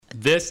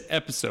This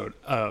episode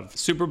of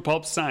Super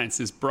Pulp Science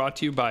is brought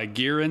to you by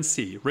Gear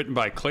NC, written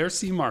by Claire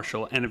C.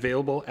 Marshall and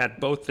available at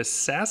both the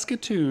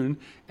Saskatoon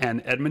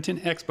and Edmonton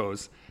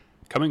Expos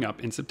coming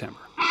up in September.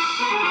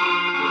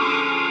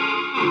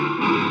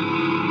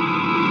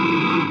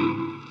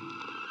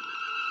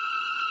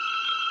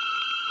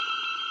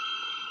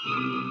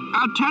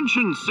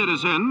 Attention,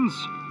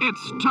 citizens.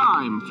 It's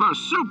time for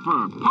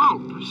Super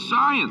Pulp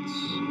Science.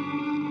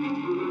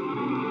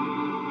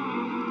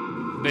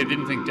 They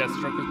didn't think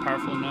Deathstroke was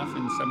powerful enough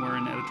in somewhere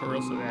in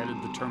editorial, so they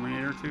added the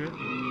Terminator to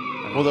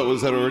it. Well,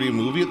 was that already a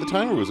movie at the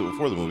time, or was it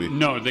before the movie?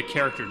 No, the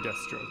character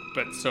Deathstroke.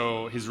 But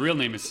so his real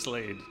name is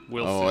Slade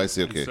Wilson. Oh, I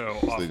see. Okay. And so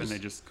often they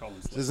just call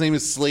him Slade. His name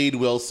is Slade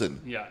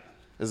Wilson. Yeah.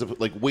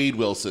 Like Wade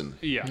Wilson.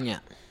 Yeah.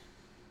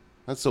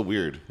 That's so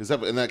weird.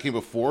 And that came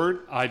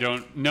before? I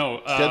don't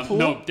know. Deadpool?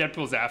 No,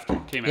 Deadpool's after.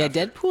 Came after.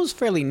 Yeah, Deadpool's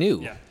fairly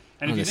new. Yeah.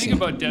 And if you think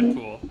about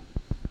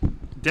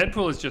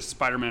Deadpool is just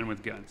Spider-Man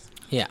with guns.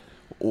 Yeah.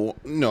 Oh,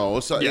 no,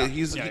 so Yeah.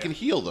 he can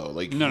heal though.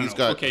 Like No. he's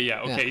got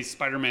Okay, he's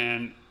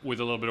Spider-Man with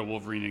a little bit of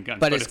Wolverine and guns.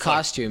 But his it's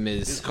costume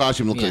is... his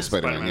costume looks like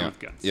Spider-Man. Spider-Man Yeah. with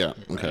guns.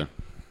 Yeah. Okay. Like,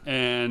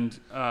 and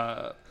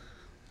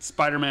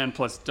Spider-Man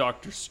plus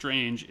Doctor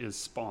Strange is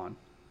Spawn.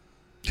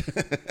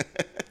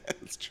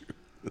 That's true.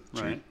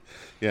 Right.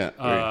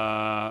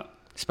 Yeah.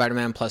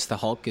 Spider-Man plus the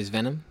Hulk is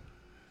Venom.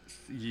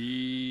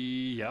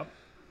 Yep.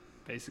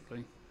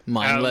 Basically.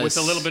 Mindless.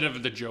 With a little bit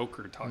of the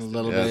Joker tossed A in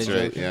little there. bit That's of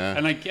right. Joker. Yeah.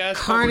 And I guess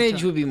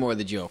Carnage would be more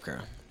the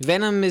Joker.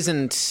 Venom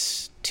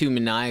isn't too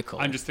maniacal.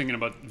 I'm just thinking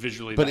about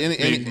visually. But that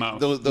big mouth.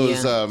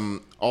 those Yeah.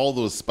 all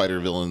those spider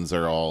villains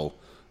are all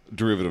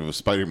derivative of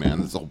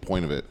Spider-Man. That's the whole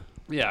point of it.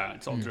 Yeah,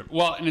 it's all driven.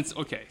 Well, and it's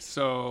okay.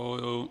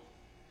 So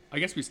I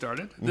guess we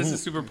started. This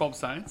is Super Pulp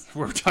Science,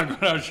 where we're talking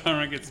about how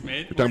genre gets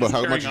made. We're Talking about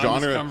how much carrying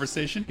on this genre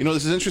conversation. You know,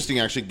 this is interesting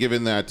actually,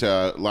 given that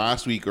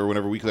last week or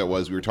whatever week that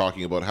was, we were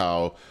talking about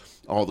how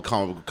all the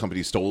comic book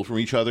companies stole from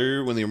each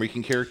other when they were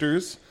making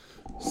characters.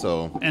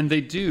 So, And they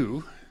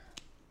do,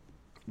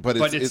 but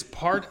it's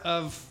part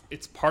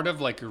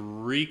of like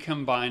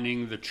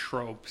recombining the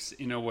tropes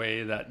in a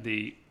way that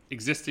the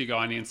existing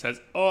audience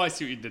says, "Oh, I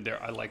see what you did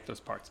there. I like those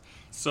parts."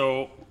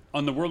 So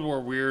on the World War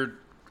Weird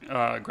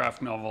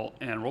graphic novel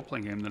and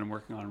role-playing game that I'm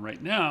working on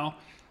right now,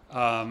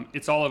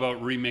 it's all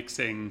about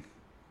remixing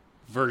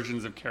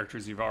versions of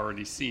characters you've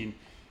already seen.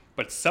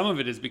 But some of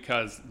it is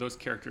because those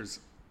characters,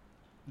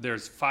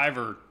 there's 5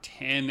 or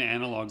 10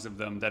 analogs of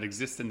them that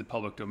exist in the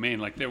public domain.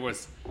 Like there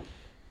was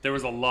a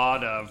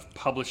lot of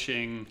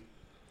publishing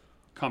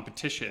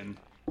competition,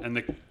 and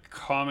the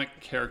comic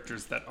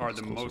characters that are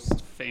the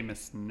most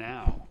famous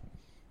now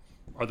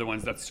are the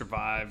ones that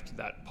survived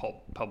that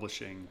pulp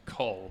publishing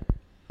cull.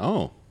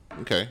 Oh,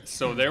 okay.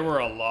 So there were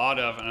a lot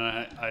of, and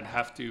I'd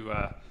have to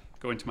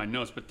go into my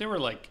notes, but there were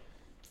like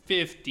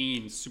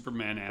 15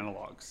 Superman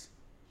analogs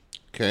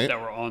Okay. that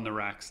were on the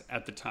racks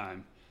at the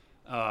time.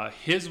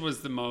 His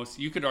was the most.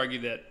 You could argue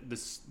that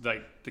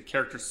the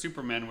character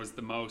Superman was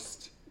the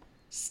most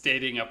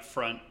stating up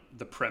front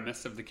the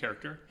premise of the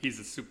character. He's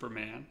a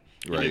Superman.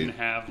 He Right. didn't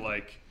have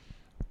like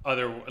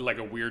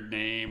a weird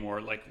name, or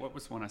like what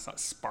was one I saw?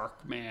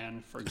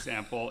 Sparkman, for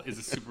example, is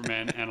a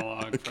Superman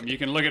analog from. You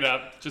can look it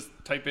up. Just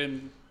type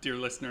in, dear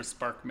listener,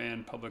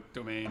 Sparkman, public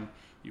domain.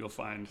 You'll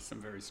find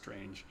some very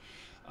strange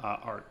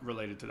art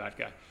related to that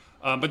guy.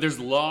 But there's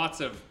lots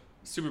of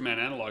Superman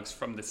analogs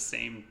from the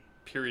same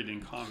period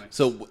in comics.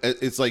 So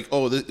it's like,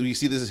 you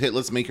see this is hit.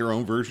 Let's make our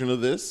own version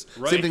of this.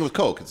 Right. Same thing with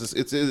Coke.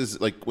 It's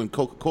like when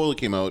Coca-Cola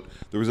came out,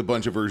 there was a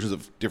bunch of versions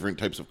of different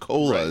types of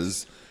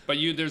colas. Right. But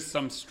there's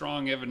some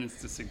strong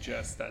evidence to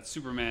suggest that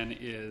Superman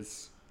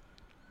is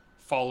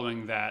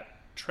following that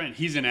trend.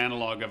 He's an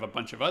analog of a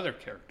bunch of other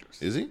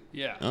characters. Is he?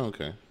 Yeah. Oh,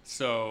 okay.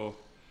 So,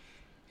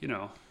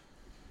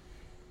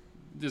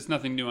 there's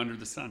nothing new under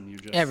the sun.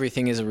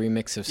 Everything is a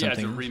remix of something. Yeah,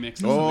 it's a remix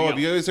of Oh, something have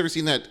you else. guys ever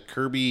seen that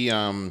Kirby?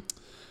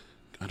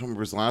 I don't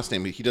remember his last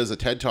name, but he does a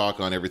TED Talk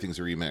on Everything's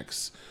a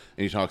Remix.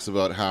 And he talks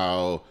about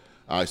how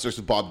it starts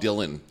with Bob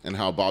Dylan and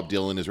how Bob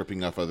Dylan is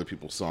ripping off other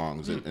people's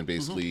songs and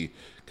basically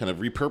kind of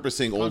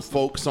repurposing old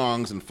folk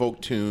songs and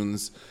folk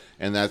tunes.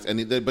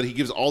 But he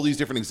gives all these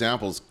different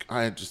examples.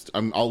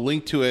 I'll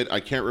link to it. I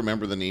can't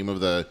remember the name of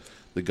the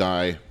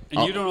guy.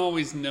 And you don't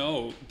always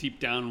know deep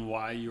down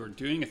why you're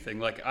doing a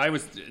thing. Like I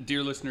was,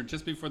 dear listener,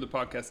 just before the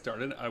podcast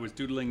started, I was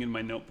doodling in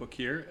my notebook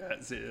here,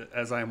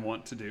 as I am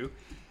wont to do.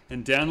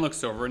 And Dan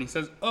looks over and he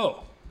says,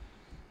 "Oh,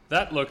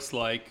 that looks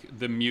like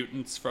the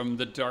mutants from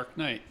The Dark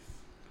Knight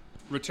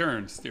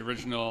Returns, the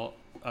original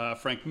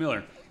Frank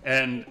Miller."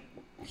 And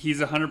he's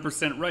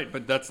 100% right,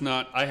 but that's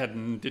not.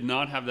 Did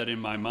not have that in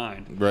my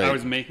mind. Right. I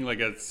was making like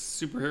a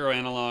superhero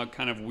analog,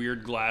 kind of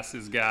weird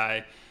glasses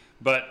guy.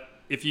 But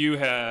if you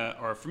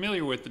are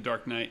familiar with The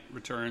Dark Knight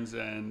Returns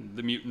and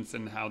the mutants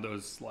and how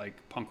those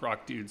like punk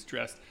rock dudes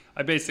dressed,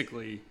 I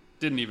basically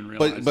didn't even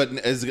realize. But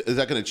is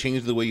that going to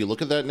change the way you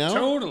look at that now?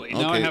 Totally.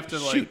 Now I Okay. have to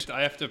Shoot.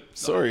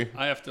 Sorry.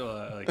 I have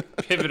to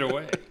pivot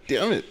away.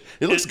 Damn it!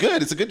 It looks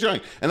good. It's a good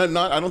drawing, and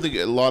I don't think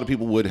a lot of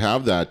people would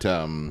have that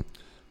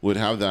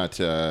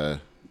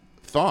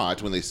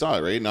thought when they saw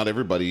it, right? Not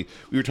everybody.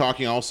 We were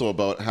talking also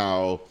about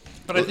how.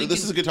 But I think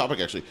this is a good topic,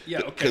 actually.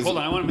 Yeah. Okay. Hold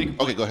on. I want to make a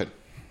point. Okay, go ahead.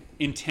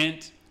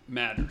 Intent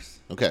matters.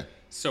 Okay.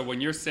 So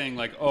when you're saying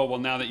like, oh, well,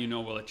 now that you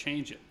know, will it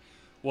change it?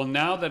 Well,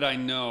 now that I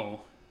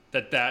know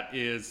that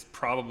is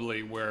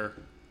probably where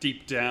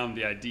deep down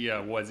the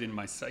idea was in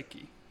my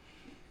psyche,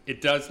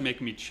 it does make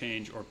me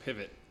change or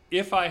pivot.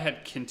 If I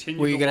had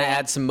continued, Were you going to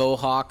add some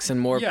mohawks and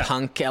more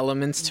punk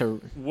elements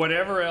to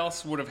whatever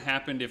else would have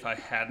happened if I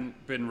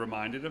hadn't been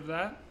reminded of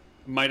that?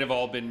 Might have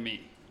all been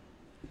me.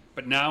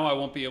 But now I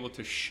won't be able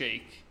to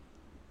shake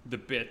the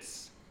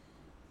bits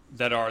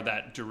that are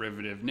that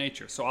derivative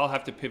nature. So I'll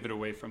have to pivot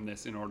away from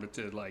this in order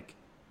to like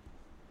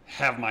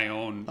have my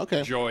own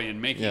joy in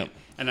making it.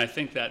 And I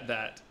think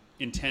that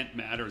intent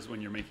matters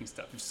when you're making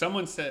stuff. If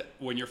someone said,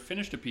 when you're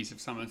finished a piece, if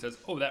someone says,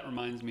 oh, that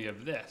reminds me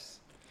of this,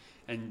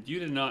 and you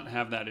did not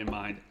have that in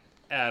mind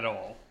at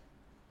all,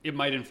 it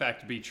might in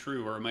fact be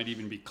true, or it might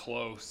even be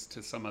close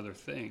to some other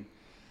thing.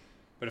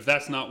 But if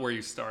that's not where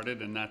you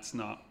started and that's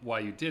not why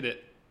you did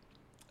it,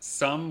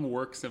 some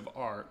works of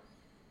art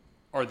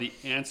are the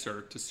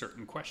answer to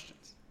certain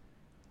questions,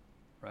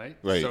 right?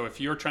 So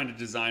if you're trying to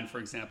design, for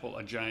example,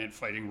 a giant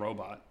fighting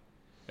robot,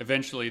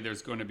 eventually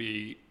there's going to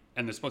be,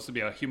 and there's supposed to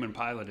be a human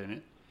pilot in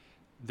it.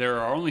 There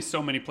are only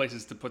so many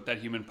places to put that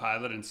human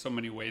pilot and so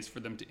many ways for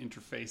them to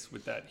interface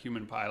with that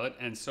human pilot.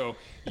 And so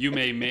you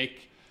may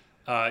make,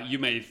 you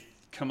may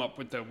come up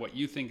with what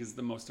you think is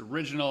the most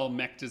original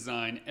mech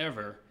design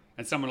ever.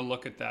 And someone will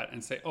look at that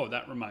and say, oh,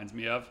 that reminds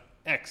me of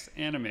X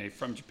anime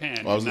from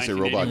Japan. Well, I was going to say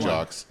Robot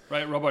Jox.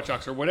 Right, Robot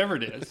Jox or whatever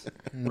it is.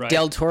 Right?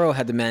 Del Toro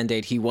had the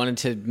mandate. He wanted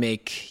to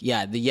make,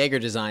 the Jaeger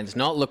designs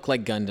not look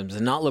like Gundams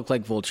and not look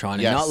like Voltron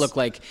and not look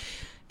like...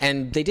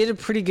 And they did a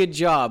pretty good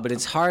job, but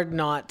it's hard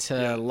not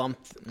to lump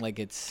like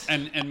it's...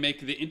 And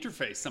make the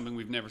interface something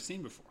we've never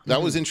seen before.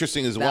 That was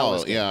interesting as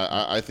well.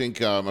 Yeah, I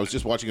think I was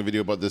just watching a video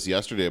about this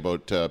yesterday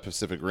about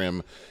Pacific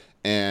Rim,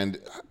 and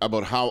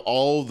about how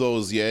all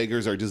those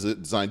Jaegers are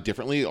designed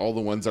differently. All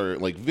the ones are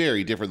like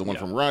very different. The one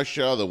from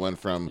Russia, the one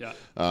from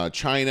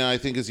China, I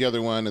think is the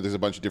other one. And there's a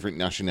bunch of different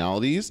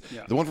nationalities.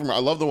 The one I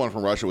love the one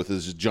from Russia with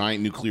this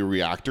giant nuclear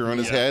reactor on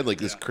his head, like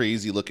this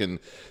crazy looking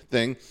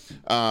thing.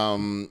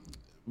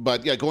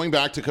 But yeah, going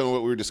back to kind of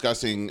what we were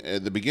discussing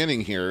at the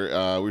beginning here,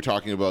 you're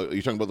talking about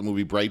the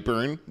movie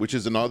Brightburn, which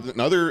is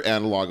another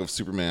analog of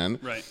Superman.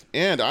 Right.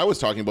 And I was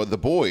talking about The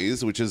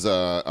Boys, which is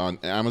on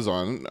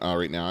Amazon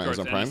right now,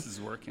 Amazon Prime.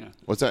 Work,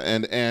 What's that?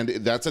 And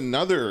that's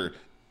another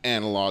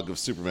analog of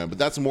Superman, but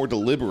that's more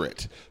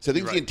deliberate. So I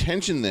think the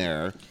intention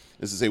there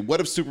is to say,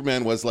 what if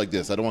Superman was like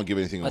this? I don't want to give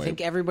anything away. I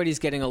think everybody's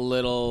getting a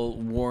little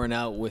worn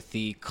out with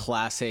the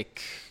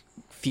classic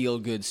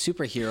feel-good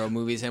superhero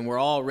movies, and we're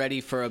all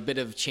ready for a bit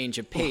of change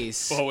of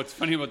pace. Well, what's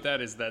funny about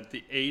that is that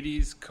the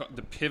 80s,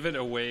 the pivot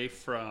away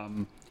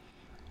from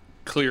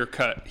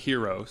clear-cut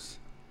heroes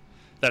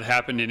that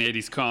happened in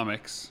 80s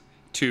comics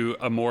to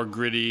a more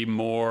gritty,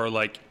 more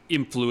like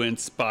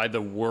influenced by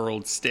the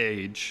world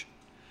stage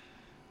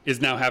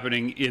is now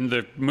happening in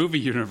the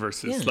movie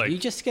universes. You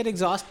just get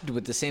exhausted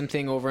with the same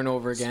thing over and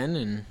over again,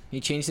 and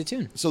you change the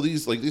tune. So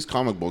these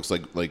comic books,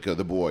 like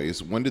The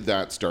Boys, when did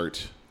that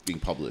start being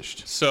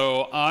published?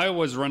 So I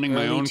was running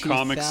my own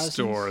comic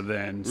store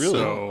then. Really?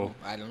 So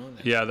I don't know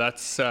that. Yeah,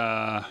 that's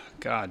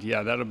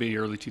that'll be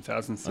early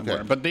 2000s somewhere.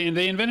 Okay. But they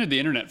invented the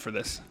internet for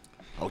this.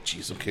 Oh,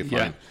 jeez. Okay,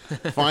 fine.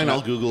 Fine,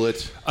 I'll Google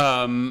it.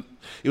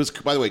 It was,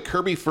 by the way,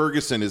 Kirby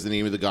Ferguson is the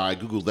name of the guy.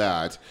 Google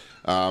that.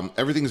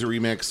 Everything's a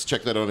remix.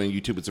 Check that out on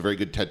YouTube. It's a very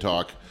good TED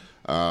Talk.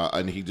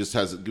 And he just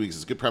has a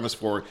good premise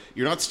for,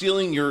 you're not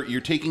stealing,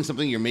 you're taking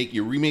something, you're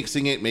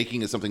remixing it,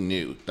 making it something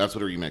new. That's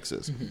what a remix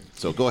is. Mm-hmm.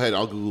 So go ahead,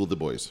 I'll Google The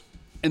Boys.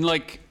 And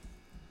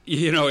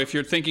if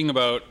you're thinking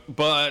about,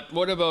 but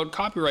what about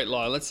copyright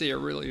law? Let's say you're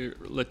a really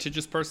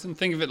litigious person.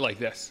 Think of it like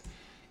this.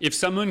 If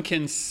someone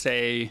can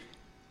say,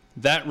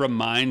 that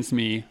reminds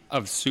me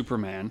of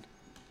Superman,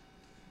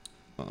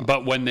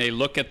 but when they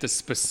look at the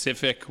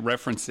specific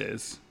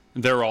references,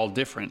 they're all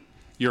different,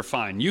 you're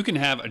fine. You can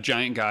have a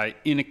giant guy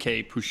in a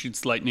cape who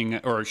shoots lightning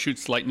or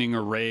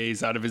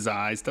rays out of his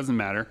eyes. Doesn't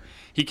matter.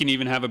 He can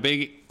even have a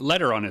big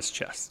letter on his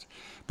chest.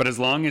 But as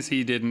long as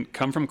he didn't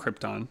come from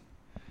Krypton,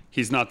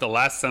 he's not the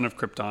last son of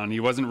Krypton. He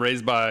wasn't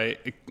raised by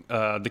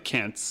the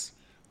Kents,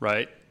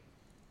 right?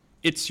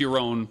 It's your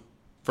own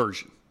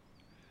version.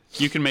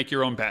 You can make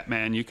your own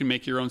Batman. You can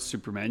make your own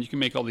Superman. You can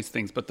make all these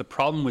things. But the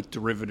problem with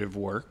derivative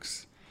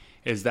works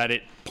is that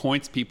it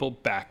points people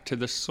back to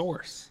the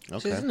source. Okay.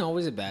 Which isn't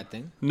always a bad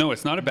thing. No,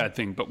 it's not a bad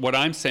thing. But what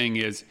I'm saying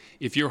is,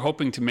 if you're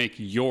hoping to make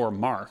your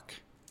mark,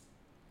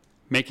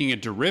 making a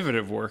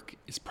derivative work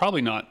is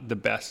probably not the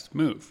best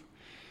move.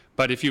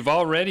 But if you've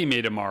already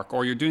made a mark,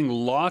 or you're doing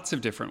lots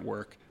of different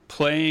work,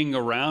 playing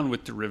around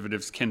with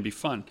derivatives can be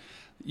fun.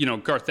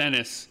 Garth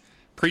Ennis,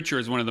 Preacher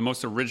is one of the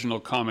most original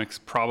comics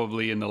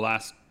probably in the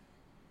last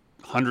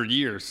 100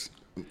 years.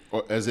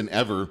 As in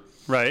ever.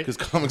 Right. Because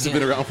comics have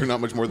been around for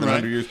not much more than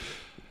 100 years.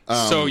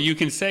 So you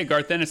can say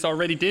Garth Ennis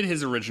already did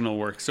his original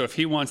work. So if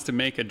he wants to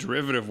make a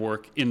derivative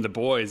work in The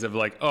Boys of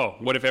like, oh,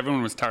 what if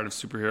everyone was tired of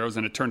superheroes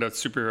and it turned out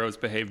superheroes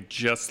behave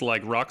just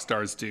like rock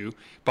stars do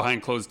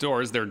behind closed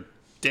doors? They're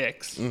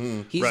dicks.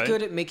 He's right?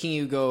 good at making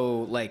you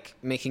go, like,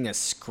 making a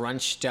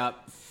scrunched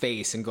up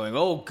face and going,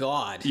 oh,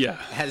 God. Yeah.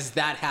 As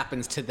that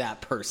happens to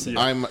that person.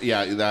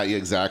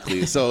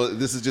 Exactly. So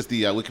this is just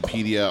the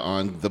Wikipedia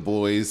on The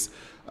Boys.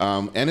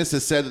 Ennis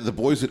has said that The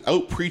Boys would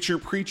out Preacher,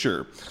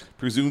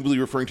 presumably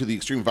referring to the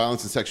extreme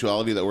violence and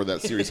sexuality that were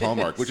that series'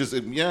 hallmark, which is,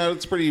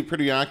 it's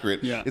pretty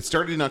accurate. Yeah. It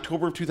started in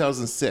October of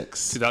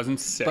 2006.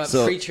 2006. But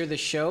So- Preacher the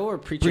show or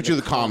Preacher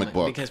the comic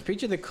book? Because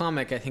Preacher the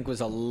comic, I think,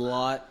 was a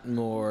lot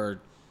more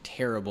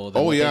terrible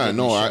than Oh, what they yeah, did in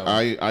no, the show.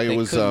 I they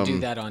was, couldn't do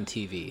that on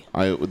TV.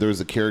 There was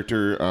a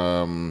character,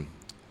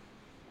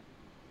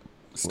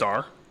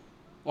 Star.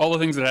 All the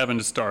things that happened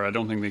to Star, I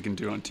don't think they can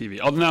do on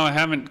TV. Although now I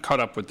haven't caught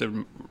up with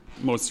the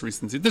most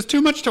recent season. There's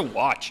too much to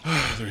watch.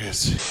 there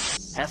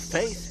is. Have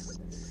faith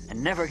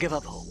and never give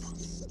up hope.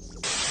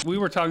 We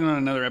were talking on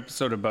another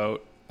episode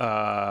about,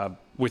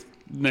 with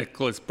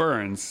Nicholas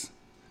Burns,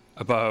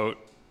 about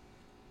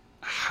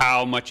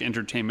how much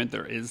entertainment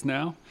there is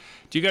now.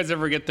 Do you guys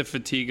ever get the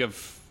fatigue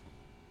of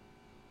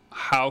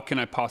how can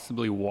I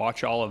possibly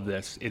watch all of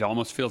this? It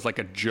almost feels like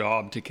a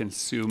job to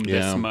consume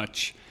this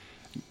much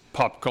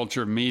pop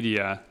culture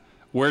media.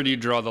 Where do you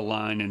draw the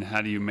line and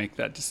how do you make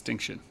that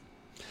distinction?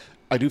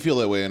 I do feel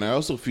that way, and I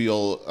also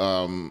feel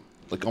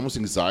like almost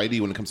anxiety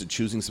when it comes to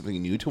choosing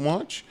something new to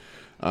watch.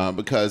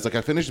 Because like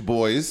I finished The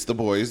Boys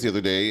the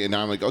other day, and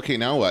now I'm like, okay,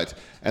 now what?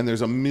 And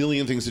there's a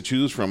million things to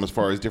choose from as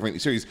far as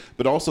different series.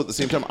 But also at the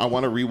same time, I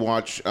want to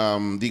rewatch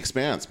The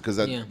Expanse because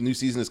that new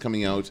season is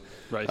coming out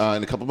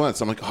in a couple months.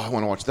 So I'm like, oh, I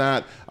want to watch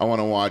that. I want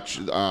to watch.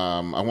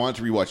 I want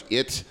to rewatch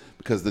It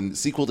because the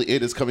sequel to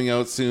It is coming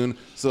out soon.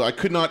 So I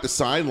could not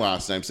decide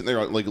last night. I'm sitting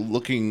there like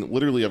looking.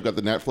 Literally, I've got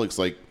the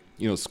Netflix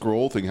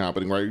scroll thing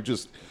happening where you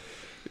just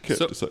can't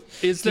decide.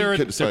 Is there?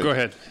 Go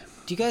ahead.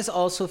 Do you guys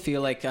also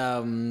feel like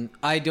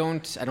I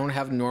don't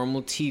have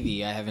normal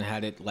TV? I haven't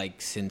had it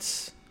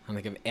since I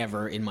don't think I've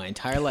ever in my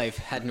entire life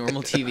had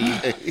normal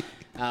TV.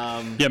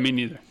 Yeah, me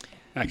neither.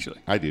 Actually,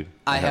 I do.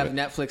 I have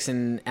Netflix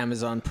and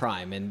Amazon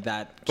Prime, and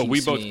that. But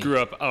we both me... grew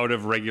up out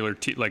of regular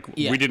TV.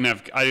 We didn't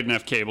have. I didn't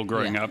have cable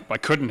growing up. I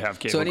couldn't have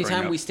cable. So anytime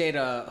growing up. we stay at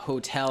a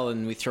hotel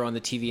and we throw on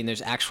the TV and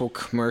there's actual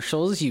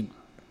commercials,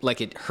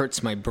 it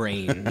hurts my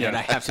brain that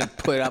I have to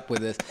put up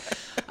with this.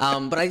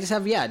 But I just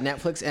have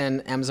Netflix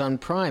and Amazon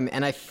Prime,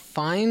 and I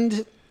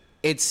find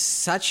it's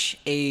such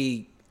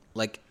an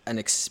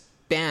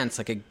expanse,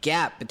 like a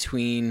gap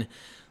between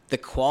the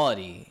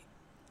quality.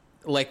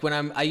 Like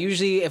when I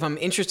usually, if I'm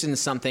interested in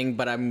something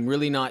but I'm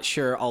really not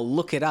sure, I'll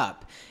look it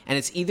up, and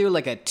it's either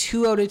like a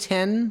 2 out of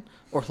 10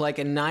 or like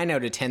a 9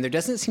 out of 10. There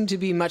doesn't seem to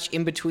be much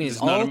in between.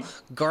 It's all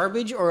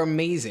garbage or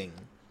amazing.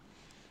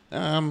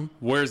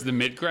 Where's the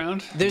mid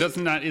ground?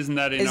 Isn't that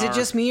in Is it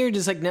just me, or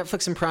does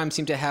Netflix and Prime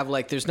seem to have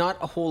there's not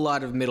a whole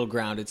lot of middle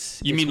ground?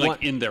 You mean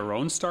in their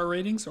own star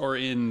ratings or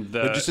in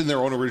the just in their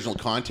own original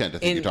content? I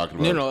think you're talking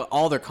about. No,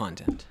 all their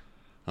content.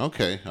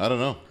 Okay, I don't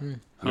know.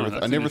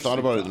 I never thought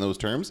about it in those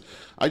terms.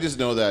 I just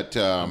know that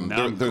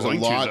there's a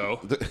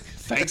lot.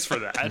 Thanks for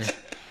that.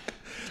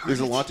 There's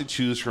a lot to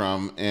choose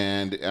from,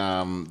 and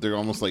they're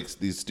almost like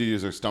these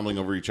studios are stumbling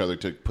over each other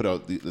to put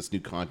out this new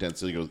content.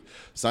 So you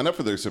sign up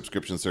for their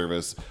subscription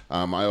service.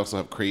 I also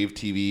have Crave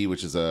TV,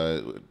 which is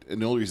and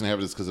the only reason I have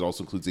it is because it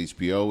also includes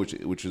HBO,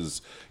 which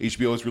is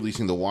HBO is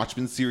releasing the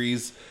Watchmen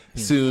series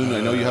soon.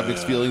 I know you have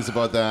mixed feelings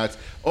about that.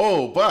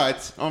 Oh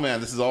man,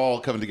 this is all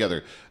coming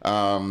together.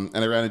 And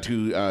I ran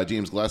into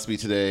James Gillespie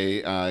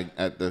today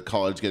at the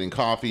college getting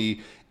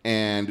coffee.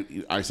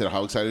 And I said,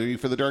 how excited are you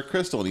for The Dark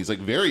Crystal? And he's like,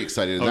 very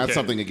excited. And that's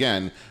something,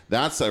 again,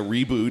 that's a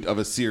reboot of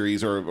a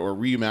series or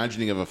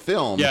reimagining of a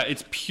film. Yeah,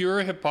 it's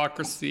pure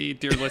hypocrisy,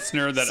 dear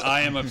listener, that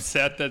I am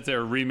upset that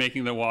they're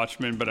remaking The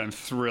Watchmen, but I'm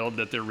thrilled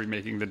that they're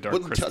remaking The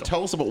Dark Crystal.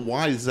 Tell us about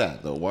why is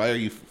that, though? Why are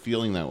you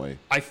feeling that way?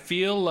 I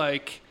feel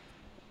like,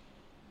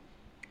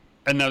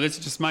 and now this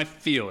is just my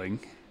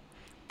feeling,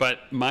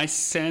 but my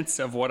sense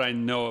of what I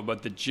know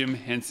about the Jim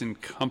Henson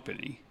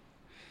Company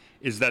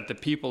is that the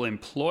people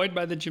employed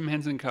by the Jim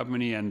Henson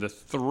Company and the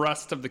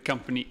thrust of the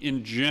company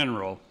in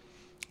general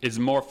is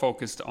more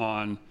focused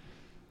on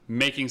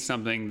making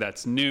something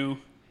that's new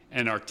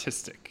and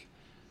artistic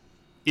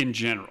in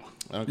general.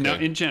 Okay. Now,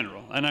 in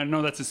general, and I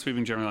know that's a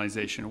sweeping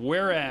generalization,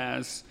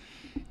 whereas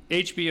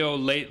HBO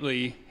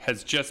lately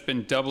has just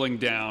been doubling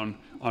down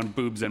on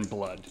boobs and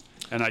blood.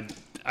 And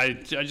I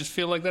just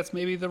feel like that's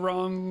maybe the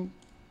wrong...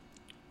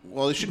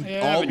 Well, it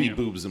shouldn't all be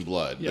boobs and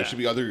blood. Yeah. There should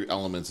be other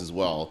elements as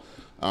well.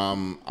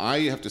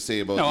 I have to say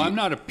about I'm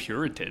not a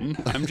Puritan.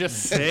 I'm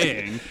just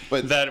saying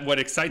that what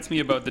excites me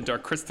about The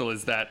Dark Crystal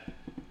is that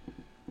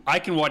I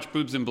can watch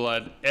boobs and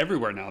blood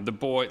everywhere now.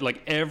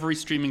 Every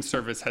streaming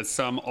service has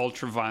some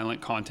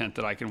ultra-violent content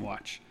that I can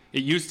watch.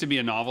 It used to be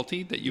a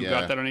novelty that you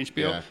got that on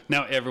HBO. Yeah.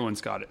 Now everyone's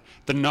got it.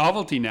 The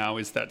novelty now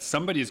is that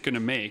somebody is going to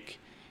make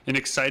an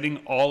exciting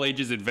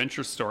all-ages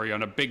adventure story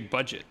on a big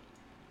budget.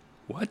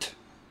 What?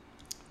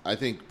 I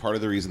think part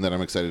of the reason that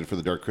I'm excited for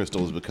The Dark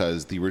Crystal is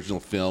because the original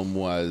film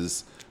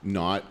was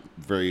not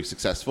very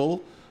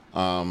successful. It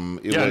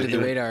Under the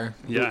radar.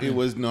 Yeah. It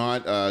was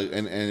not,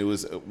 and it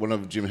was one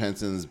of Jim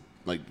Henson's,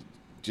 like,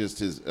 just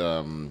his,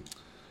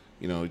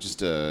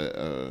 just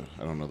I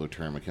don't know the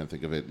term, I can't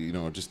think of it,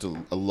 just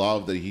a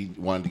love that he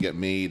wanted to get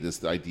made,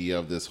 this idea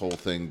of this whole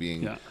thing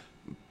being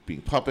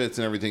puppets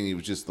and everything. He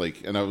was just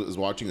like, and I was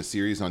watching a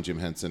series on Jim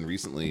Henson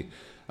recently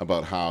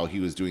about how he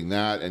was doing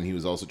that, and he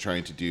was also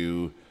trying to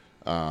do,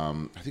 I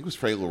think it was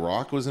Fraggle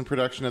Rock was in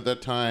production at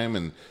that time,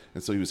 and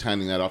so he was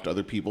handing that off to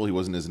other people. He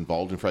wasn't as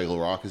involved in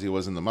Fraggle Rock as he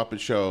was in The Muppet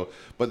Show,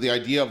 but the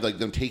idea of like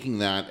them taking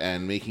that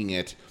and making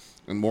it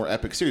a more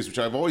epic series, which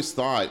I've always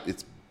thought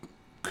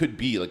could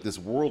be, like, this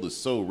world is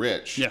so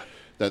rich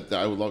that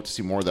I would love to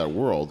see more of that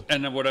world.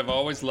 And what I've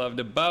always loved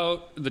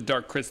about The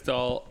Dark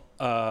Crystal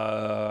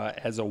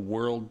as a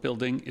world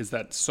building is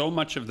that so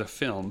much of the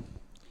film,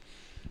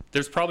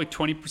 there's probably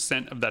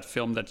 20% of that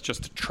film that's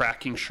just a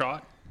tracking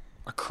shot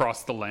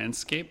across the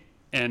landscape,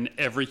 and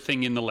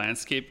everything in the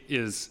landscape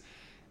is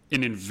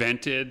an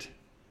invented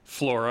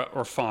flora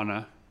or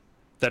fauna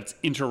that's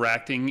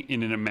interacting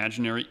in an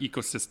imaginary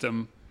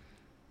ecosystem,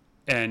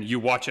 and you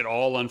watch it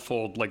all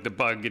unfold, like the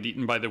bug get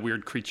eaten by the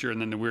weird creature, and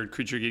then the weird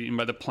creature get eaten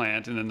by the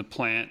plant, and then the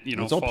plant,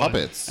 it's all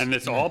puppets. And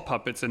it's all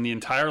puppets, and the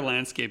entire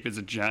landscape is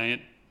a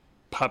giant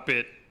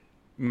puppet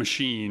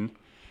machine,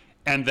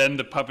 and then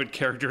the puppet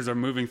characters are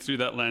moving through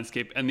that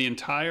landscape, and the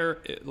entire,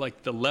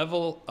 like, the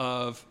level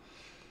of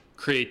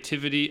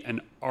creativity and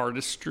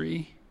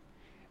artistry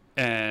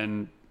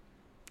and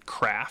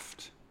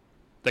craft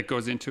that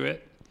goes into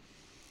it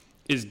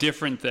is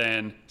different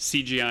than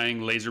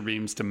CGIing laser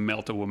beams to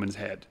melt a woman's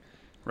head,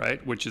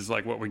 right? Which is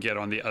like what we get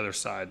on the other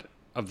side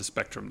of the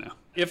spectrum now.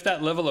 If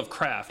that level of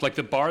craft, like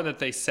the bar that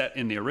they set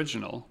in the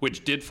original,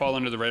 which did fall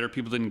under the radar,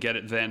 people didn't get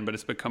it then, but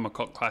it's become a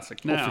cult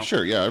classic now. Oh, for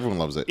sure, yeah, everyone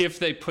loves it. If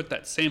they put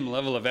that same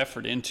level of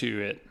effort into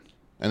it,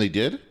 and they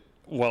did?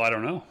 well, I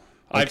don't know.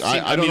 I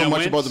don't know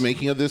much about the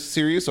making of this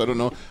series, so I don't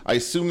know. I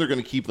assume they're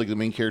going to keep, like, the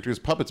main characters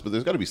puppets, but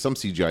there's got to be some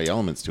CGI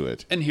elements to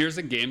it. And here's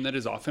a game that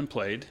is often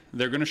played.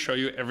 They're going to show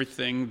you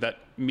everything that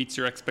meets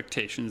your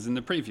expectations in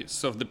the previews.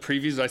 So the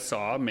previews I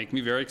saw make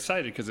me very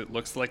excited because it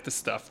looks like the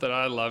stuff that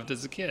I loved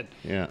as a kid.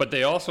 Yeah. But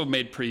they also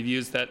made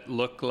previews that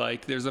look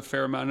like there's a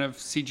fair amount of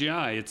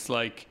CGI. It's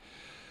like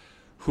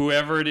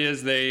whoever it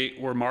is they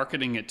were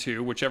marketing it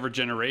to, whichever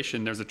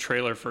generation, there's a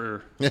trailer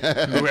for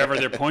whoever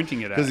they're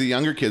pointing it at. Because the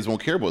younger kids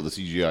won't care about the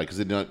CGI because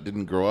they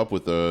didn't grow up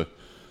with the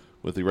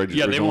original.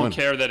 Yeah, they won't one.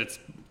 care that it's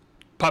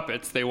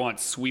puppets. They want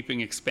sweeping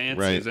expanses,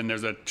 Right. and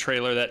there's a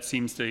trailer that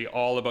seems to be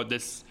all about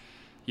this,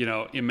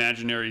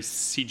 imaginary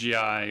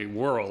CGI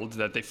world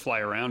that they fly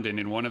around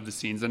in one of the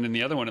scenes, and in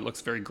the other one it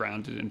looks very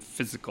grounded and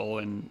physical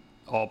and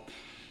all.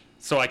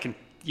 So I can,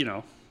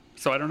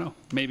 so I don't know.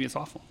 Maybe it's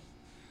awful.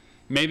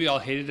 Maybe I'll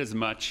hate it as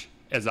much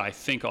as I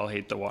think I'll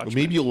hate The Watchmen.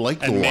 Maybe you'll like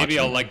The Watchmen. And maybe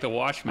I'll like The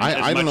Watchmen I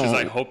as don't much as know.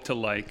 I hope to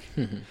like.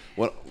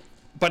 What?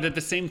 But at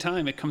the same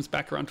time, it comes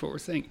back around to what we're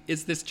saying.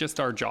 Is this just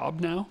our job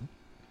now?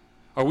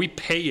 Are we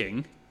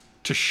paying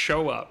to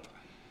show up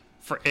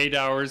for 8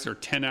 hours or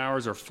 10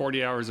 hours or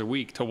 40 hours a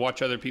week to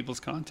watch other people's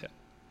content?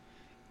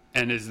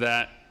 And does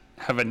that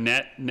have a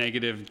net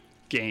negative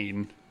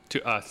gain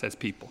to us as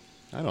people?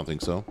 I don't think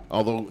so.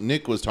 Although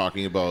Nick was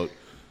talking about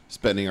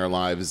spending our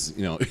lives,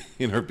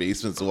 in our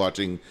basements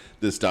watching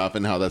this stuff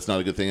and how that's not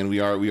a good thing, and we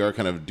are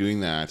kind of doing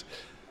that.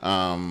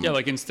 Yeah,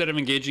 like instead of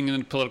engaging in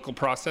the political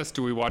process,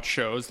 do we watch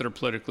shows that are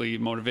politically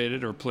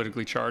motivated or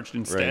politically charged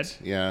instead? Right.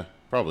 Yeah,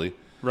 probably.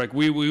 Like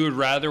we would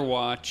rather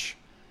watch,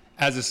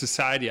 as a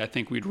society, I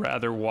think we'd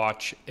rather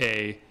watch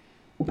a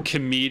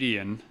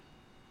comedian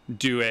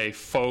do a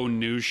faux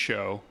news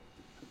show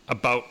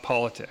about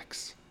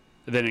politics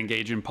than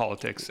engage in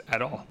politics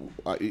at all.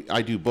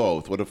 I do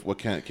both. What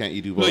can't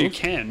you do both? Well, you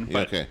can,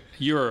 but okay.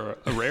 You're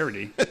a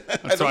rarity.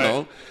 I don't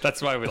know.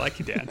 That's why we like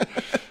you, Dan.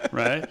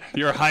 Right?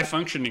 You're a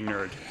high-functioning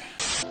nerd.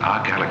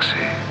 Our galaxy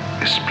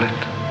is split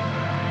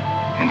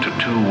into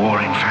two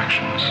warring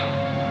factions,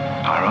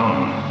 our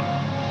own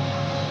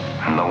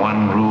and the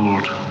one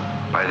ruled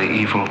by the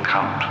evil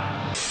Count.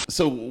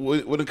 So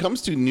when it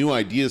comes to new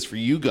ideas for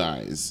you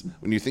guys,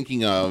 when you're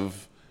thinking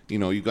of,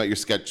 you've got your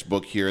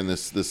sketchbook here and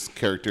this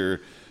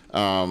character,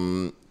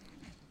 you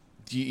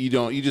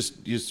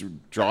just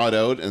draw it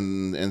out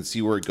and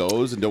see where it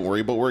goes and don't worry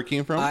about where it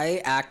came from?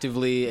 I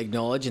actively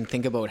acknowledge and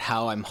think about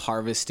how I'm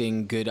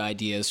harvesting good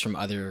ideas from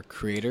other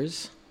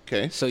creators.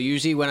 Okay. So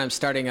usually when I'm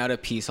starting out a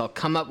piece, I'll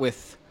come up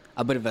with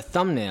a bit of a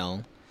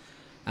thumbnail,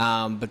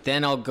 but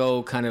then I'll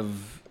go kind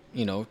of,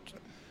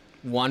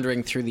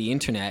 wandering through the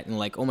internet and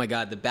like, oh my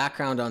God, the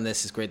background on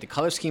this is great. The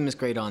color scheme is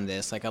great on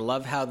this. Like, I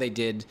love how they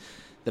did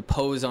the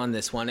pose on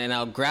this one. And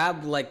I'll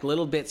grab like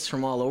little bits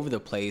from all over the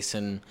place.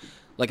 And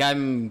like,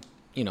 I'm,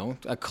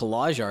 a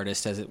collage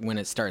artist when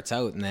it starts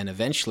out. And then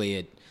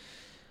eventually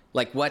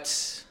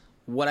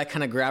what I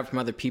kind of grab from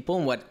other people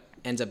and what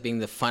ends up being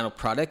the final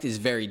product is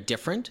very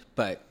different,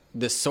 but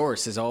the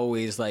source is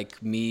always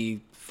like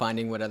me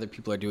finding what other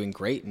people are doing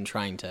great and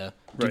trying to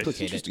Right.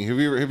 duplicate it. Interesting.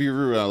 Have you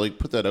ever like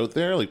put that out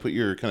there? Like put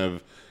your kind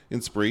of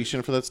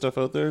inspiration for that stuff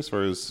out there? As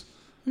far as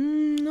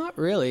Not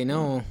really,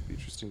 no.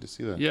 interesting to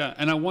see that. Yeah,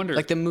 and I wonder,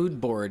 Like the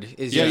mood board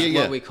is Yeah, just yeah,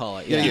 yeah. what we call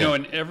it. Yeah, Yeah. you know,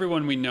 and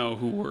everyone we know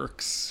who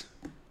works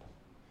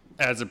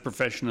as a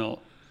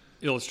professional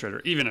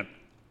illustrator, even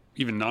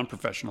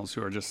non-professionals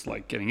who are just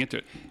like getting into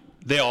it,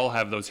 they all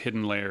have those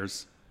hidden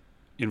layers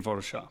in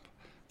Photoshop.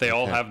 They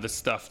all have the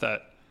stuff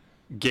that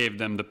gave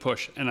them the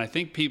push. And I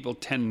think people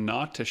tend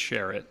not to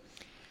share it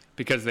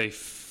because they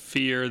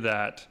fear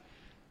that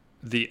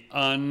the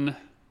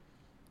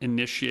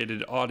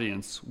uninitiated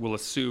audience will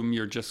assume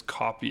you're just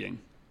copying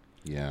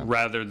Yeah.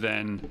 rather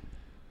than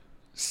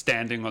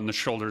standing on the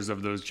shoulders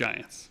of those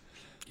giants.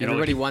 You know,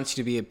 Everybody like- wants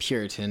you to be a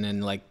Puritan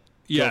and like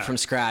Yeah. go from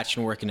scratch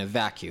and work in a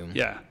vacuum.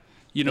 Yeah,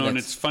 you know, and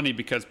that's- it's funny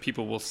because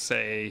people will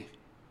say,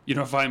 you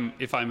know,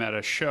 if I'm at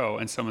a show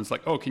and someone's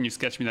like, "Oh, can you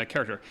sketch me that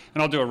character?"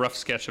 and I'll do a rough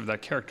sketch of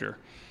that character.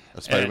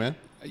 A Spider-Man?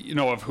 And, you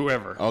know, of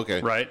whoever. Okay.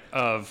 Right.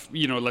 Of,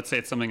 you know, let's say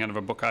it's something out of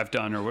a book I've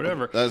done or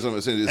whatever. That's what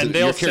I'm saying. Is And it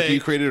they'll your character say- you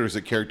created, or is it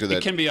a character that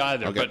It can be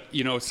either, Okay. but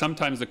you know,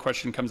 sometimes the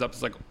question comes up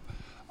is like,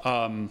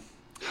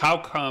 how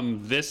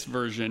come this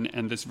version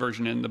and this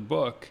version in the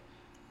book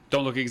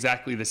don't look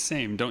exactly the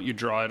same? Don't you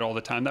draw it all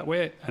the time that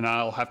way? And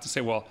I'll have to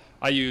say, well,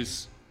 I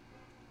use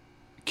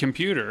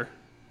computer.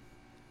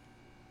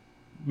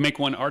 Make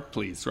one art,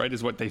 please, right?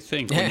 Is what they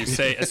think when you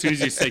say, as soon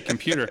as you say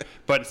computer.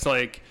 But it's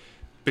like,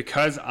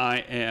 because I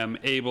am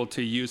able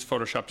to use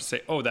Photoshop to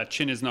say, oh, that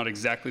chin is not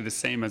exactly the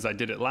same as I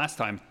did it last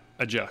time,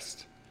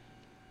 adjust.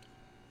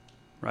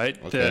 Right?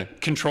 Okay. The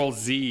Control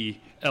Z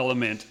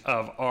element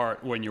of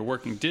art when you're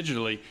working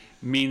digitally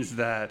means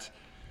that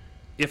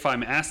if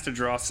I'm asked to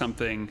draw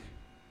something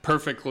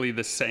perfectly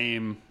the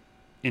same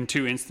in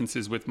two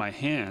instances with my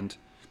hand,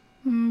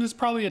 there's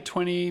probably a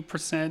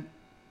 20%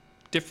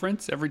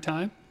 difference every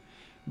time.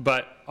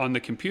 But on the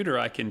computer,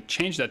 I can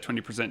change that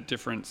 20%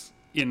 difference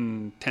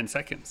in 10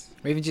 seconds.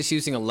 Or even just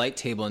using a light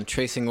table and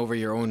tracing over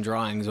your own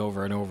drawings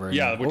over and over and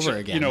over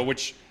again. You know,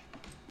 which,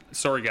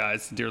 sorry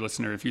guys, dear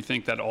listener, if you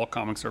think that all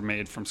comics are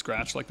made from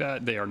scratch like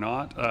that, they are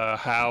not. They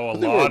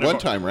were at one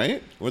time,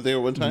 right? Were they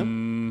at one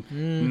time?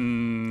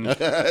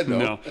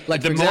 No.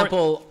 Like, The for more-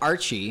 example,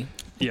 Archie,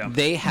 Yeah.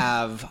 they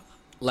have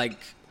like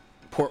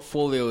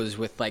portfolios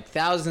with like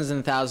thousands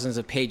and thousands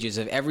of pages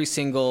of every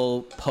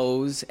single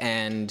pose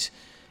and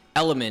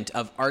element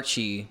of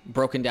Archie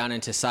broken down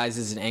into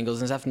sizes and angles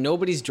and stuff.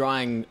 Nobody's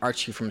drawing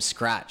Archie from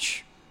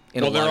scratch.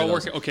 In Well, a they're lot all of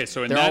those. working. Okay,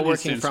 so in They're that all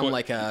working instance, from what-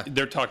 like a.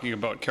 they're talking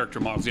about character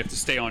models. You have to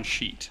stay on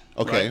sheet.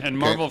 Okay, right? And okay.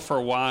 Marvel for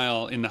a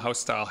while in the house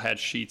style had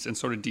sheets, and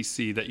so did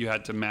DC, that you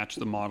had to match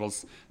the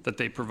models that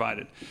they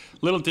provided. A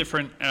little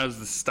different as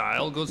the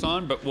style goes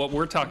on, but what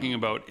we're talking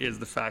about is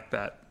the fact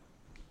that,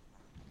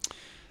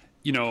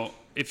 you know,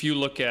 if you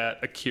look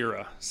at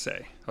Akira,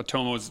 say,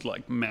 Otomo's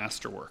like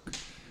masterwork,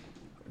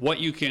 what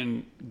you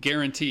can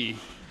guarantee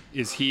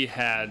is he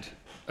had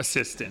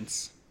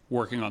assistants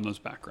working on those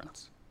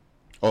backgrounds.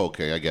 Oh,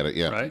 okay, I get it.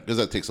 Yeah, Right? because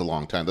that takes a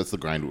long time. That's the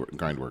grind work,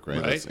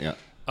 right? Right? That's,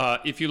 yeah.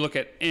 If you look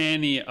at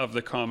any of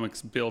the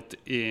comics built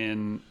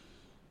in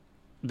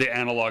the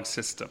analog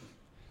system,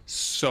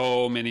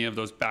 so many of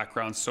those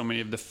backgrounds, so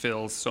many of the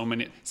fills,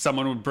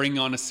 someone would bring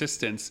on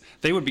assistants.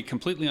 They would be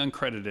completely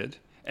uncredited.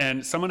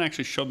 And someone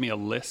actually showed me a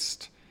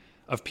list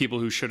of people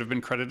who should have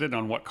been credited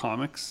on what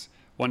comics.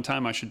 One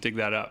time I should dig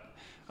that up,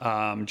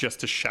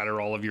 just to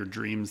shatter all of your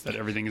dreams that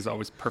everything is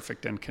always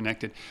perfect and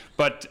connected.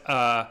 But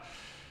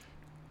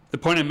the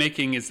point I'm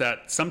making is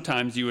that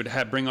sometimes you would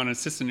bring on an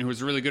assistant who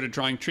was really good at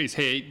drawing trees.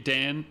 Hey,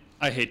 Dan,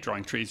 I hate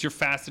drawing trees. You're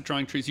fast at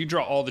drawing trees. You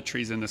draw all the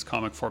trees in this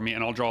comic for me,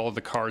 and I'll draw all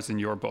the cars in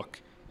your book.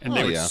 And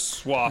they Oh, would yeah.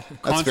 swap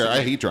That's constantly, fair.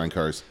 I hate drawing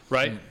cars.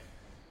 right?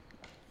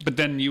 But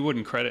then you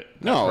wouldn't credit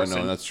that No, person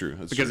no, that's true.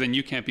 That's because true. then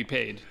you can't be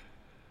paid.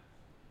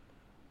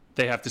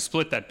 They have to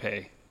split that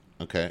pay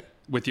Okay.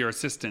 with your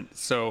assistant.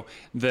 So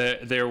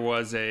there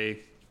was a,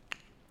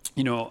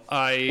 you know,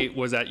 I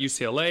was at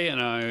UCLA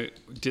and I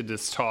did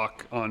this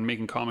talk on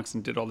making comics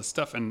and did all this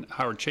stuff. And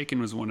Howard Chaykin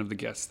was one of the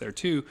guests there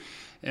too.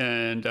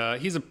 And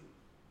he's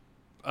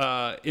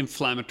a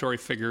inflammatory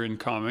figure in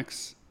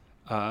comics.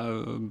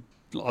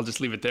 I'll just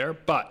leave it there.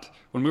 But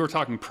when we were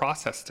talking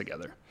process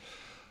together,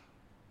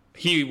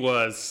 he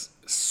was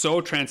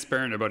so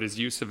transparent about his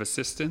use of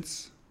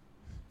assistants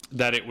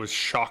that it was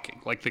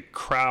shocking. Like the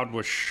crowd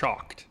was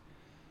shocked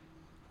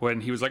when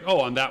he was like,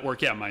 "Oh, on that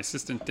work, yeah, my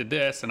assistant did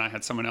this, and I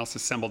had someone else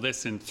assemble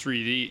this in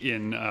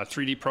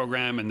 3D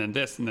program, and then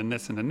this, and then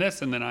this, and then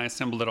this, and then I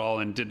assembled it all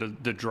and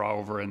did the draw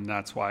over, and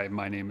that's why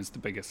my name is the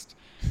biggest."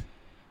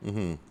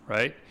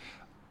 Right?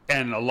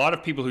 And a lot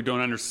of people who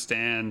don't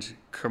understand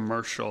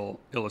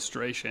commercial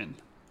illustration,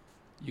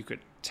 you could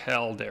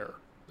tell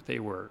they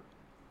were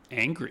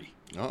angry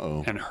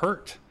Uh-oh. and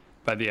hurt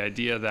by the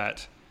idea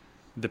that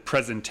the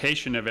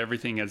presentation of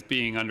everything as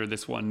being under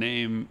this one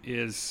name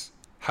is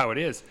how it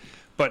is.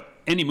 But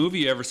any movie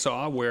you ever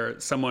saw where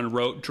someone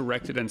wrote,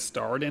 directed, and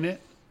starred in it,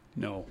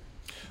 no.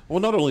 Well,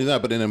 not only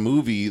that, but in a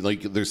movie,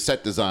 like there's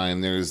set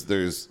design,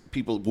 there's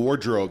people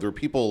wardrobe, there are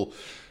people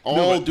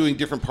all doing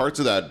different parts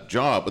of that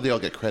job, but they all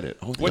get credit.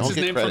 Oh, What's his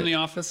name from The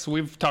Office?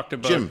 We've talked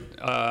about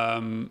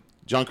Jim.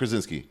 John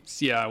Krasinski.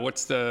 Yeah,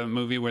 what's the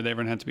movie where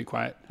everyone had to be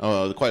quiet?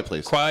 Oh, The Quiet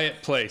Place.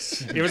 Quiet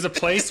Place. It was a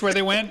place where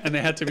they went and they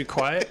had to be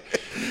quiet.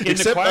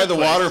 Except by the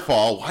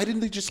waterfall. Why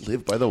didn't they just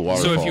live by the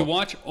waterfall? So if you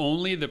watch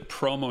only the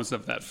promos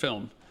of that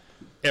film,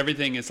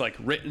 everything is like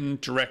written,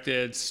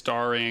 directed,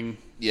 starring.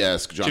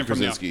 Yes, John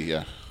Krasinski.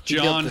 Yeah.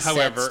 John,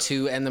 however,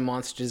 too, and the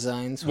monster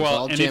designs.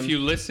 Well, and Jim. If you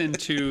listen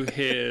to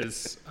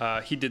his,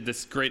 he did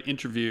this great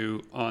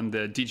interview on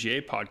the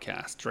DGA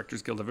podcast,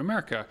 Directors Guild of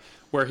America,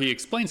 where he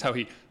explains how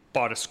he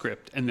bought a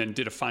script and then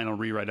did a final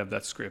rewrite of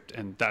that script,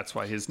 and that's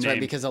why his name. Right,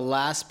 because the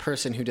last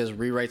person who does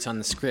rewrites on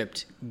the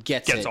script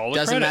gets it. All the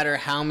Doesn't credit. Matter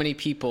how many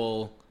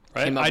people.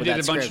 Right? Came up I with did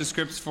that a bunch script. of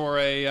scripts for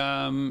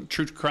a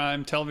true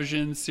crime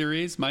television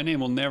series. My name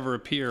will never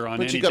appear on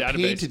but any you got database.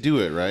 paid to do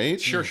it, right?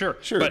 Sure.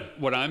 But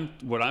what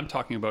I'm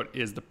talking about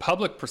is the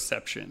public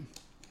perception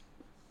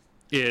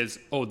is,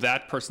 oh,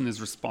 that person is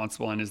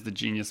responsible and is the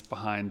genius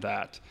behind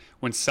that.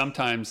 When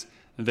sometimes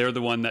they're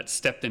the one that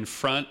stepped in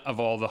front of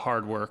all the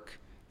hard work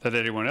that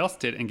everyone else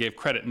did and gave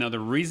credit. Now, the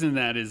reason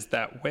that is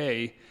that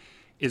way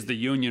is the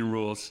union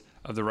rules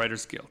of the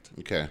Writers Guild.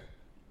 Okay.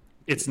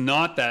 It's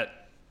not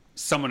that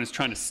someone is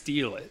trying to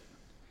steal it.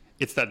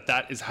 It's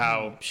that is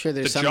how Sure,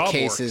 there's the some job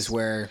cases works.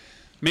 where.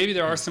 Maybe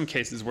there are some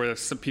cases where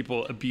some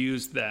people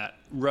abuse that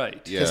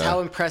right. Yeah. Because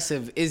how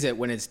impressive is it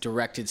when it's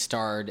directed,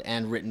 starred,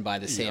 and written by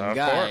the same Of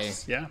guy?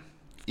 course. Yeah.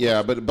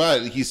 Yeah,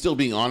 but he's still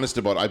being honest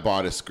about I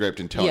bought a script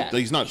and tell. Yeah,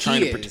 He's not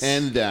trying he to is.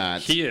 pretend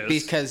that. He is.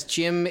 Because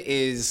Jim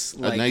is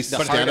like nice the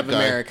heart stand-up of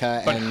guy.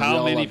 America. But and we how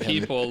all many love him.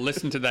 people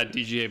listened to that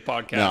DGA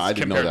podcast No, I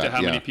didn't know compared to that,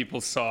 how yeah. many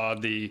people saw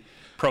the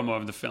promo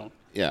of the film?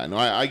 Yeah, no,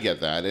 I get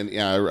that, and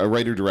yeah, a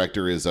writer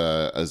director is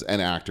as an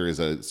actor is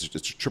it's a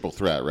triple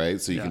threat, right?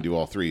 So you Yeah. can do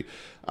all three.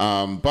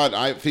 But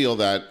I feel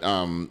that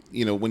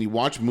when you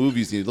watch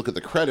movies and you look at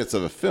the credits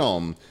of a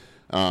film,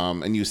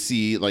 and you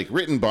see like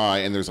written by,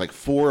 and there's like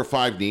 4 or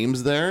 5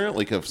 names there,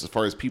 like as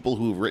far as people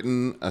who've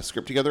written a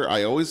script together,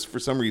 I always for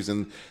some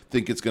reason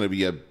think it's going to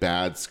be a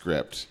bad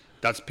script.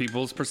 That's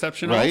people's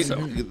perception Right,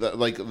 also.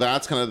 like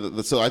that's kind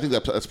of so. I think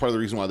that's part of the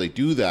reason why they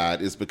do that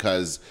is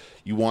because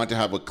you want to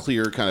have a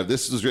clear kind of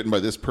this was written by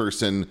this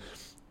person.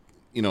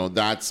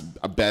 That's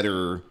a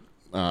better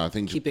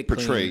thing Keep to it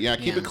portray. clean. Yeah,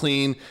 keep Yeah. it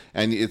clean,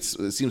 and it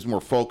seems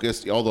more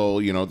focused.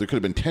 Although there could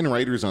have been 10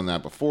 writers on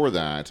that before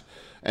that.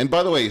 And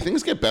by the way,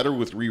 things get better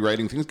with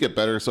rewriting. Things get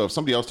better. So if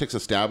somebody else takes a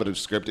stab at a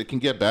script, it can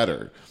get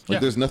better. Like Yeah.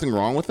 there's nothing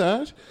wrong with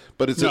that.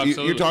 But it's No, you're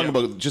absolutely, talking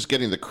yeah. about just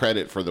getting the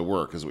credit for the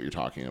work is what you're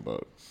talking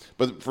about.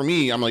 But for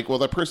me, I'm like, well,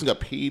 that person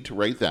got paid to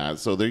write that,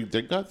 so they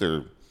got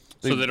their.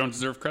 So they don't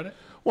deserve credit?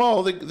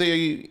 Well,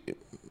 they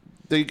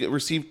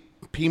receive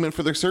payment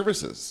for their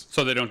services.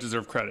 So they don't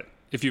deserve credit.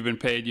 If you've been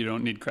paid, you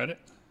don't need credit?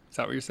 Is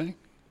that what you're saying?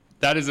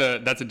 That's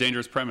a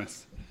dangerous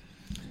premise.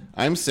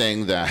 I'm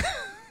saying that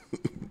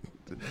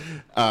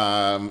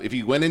if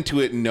you went into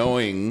it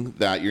knowing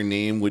that your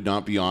name would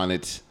not be on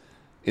it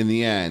in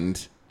the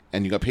end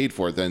and you got paid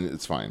for it, then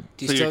it's fine.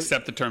 Do So you still-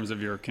 accept the terms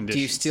of your conditions.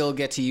 Do you still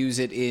get to use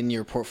it in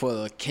your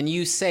portfolio? Can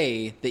you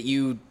say that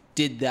you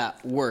did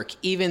that work,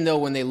 even though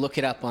when they look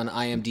it up on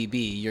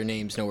IMDb, your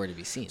name's nowhere to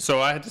be seen?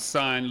 So I had to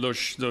sign those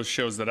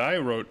shows that I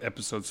wrote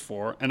episodes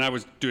for, and I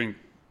was doing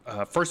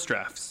first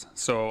drafts.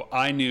 So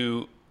I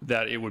knew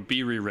that it would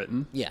be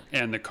rewritten. Yeah.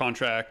 And the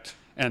contract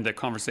and the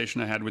conversation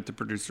I had with the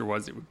producer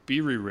was it would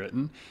be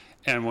rewritten.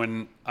 And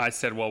when I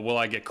said, well, will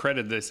I get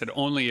credit? They said,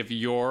 only if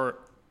your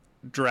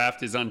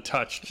draft is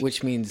untouched.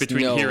 Which means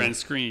between no, here and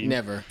screen.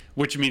 never.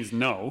 Which means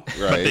no. But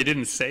Right. they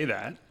didn't say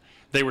that.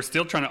 They were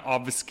still trying to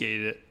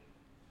obfuscate it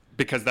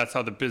because that's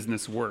how the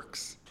business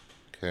works.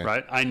 Okay.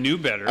 Right? I knew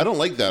better. I don't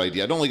like that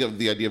idea. I don't like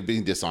the idea of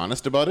being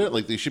dishonest about it.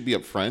 Like they should be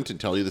upfront and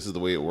tell you this is the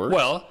way it works.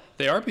 Well,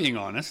 they are being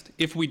honest.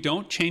 If we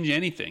don't change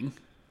anything,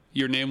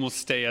 your name will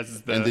stay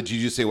as the. and did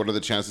you just say what are the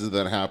chances of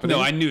that happening?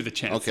 No, I knew the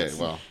chances.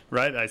 Okay, well.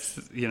 Right?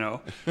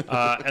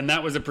 And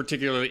that was a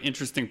particularly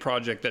interesting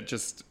project that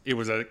it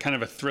was a kind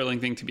of a thrilling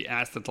thing to be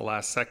asked at the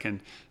last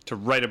second to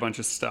write a bunch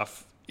of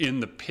stuff in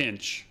the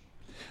pinch.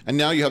 And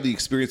now you have the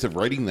experience of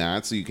writing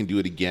that, so you can do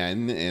it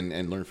again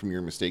and learn from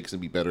your mistakes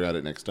and be better at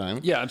it next time.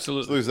 Yeah, So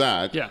absolutely. there's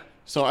that. Yeah.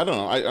 So I don't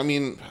know. I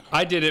mean,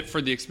 I did it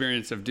for the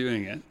experience of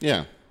doing it.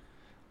 yeah.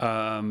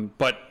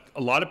 But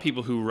a lot of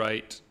people who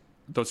write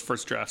those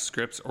first draft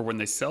scripts, or when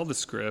they sell the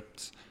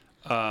script,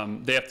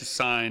 they have to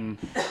sign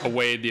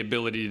away the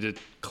ability to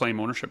claim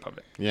ownership of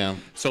it. Yeah.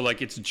 So,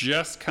 like, it's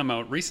just come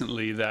out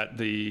recently that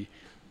the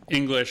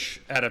English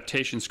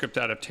script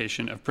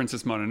adaptation of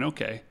Princess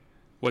Mononoke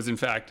was, in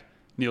fact,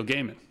 Neil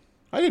Gaiman.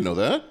 I didn't know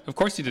that. Of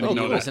course you didn't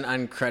know He was that.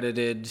 an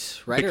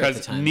uncredited writer at the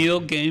Because time.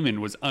 Neil Gaiman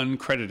was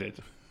uncredited.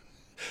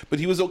 But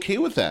he was okay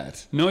with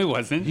that. No, he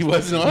wasn't. He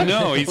was not?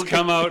 No, he's Okay.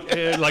 come out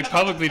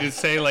publicly to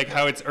say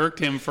how it's irked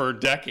him for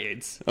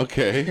decades,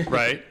 Okay.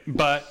 right?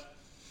 But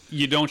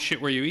you don't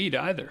shit where you eat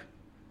either,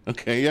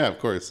 Okay. Yeah. Of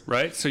course.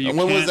 right? So you And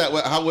when was can't-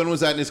 that? When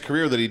was that in his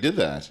career that he did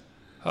that?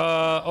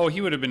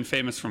 He would have been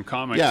famous from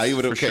comics. Yeah, he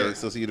would have. for Okay, sure.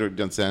 so he'd have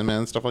done Sandman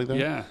and stuff like that.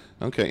 Yeah.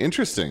 Okay,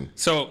 interesting.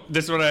 So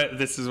this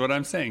is what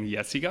I'm saying.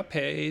 Yes, he got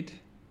paid,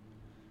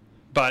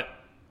 but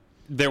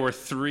there were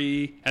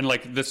 3, and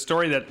like the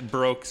story that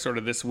broke sort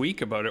of this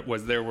week about it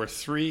was there were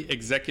 3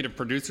 executive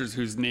producers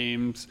whose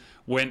names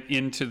went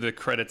into the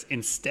credits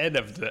instead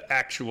of the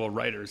actual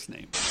writer's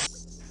name.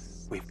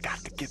 We've got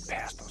to get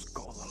past those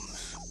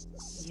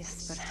golems.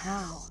 Yes, but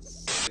how?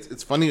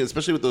 It's funny,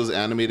 especially with those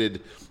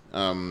animated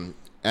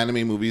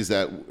anime movies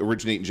that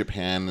originate in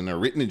Japan and are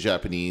written in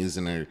Japanese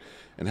and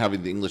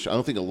having the English. I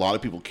don't think a lot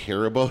of people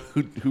care about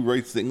who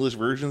writes the English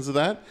versions of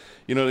that.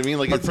 You know what I mean?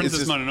 Like, But it's Princess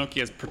just, Mononoke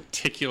is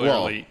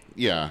particularly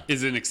yeah,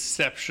 is an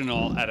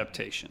exceptional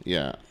adaptation.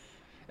 yeah.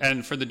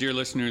 And for the dear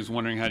listeners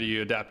wondering how do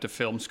you adapt a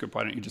film script,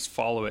 why don't you just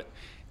follow it?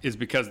 Is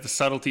because the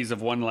subtleties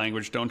of one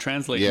language don't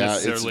translate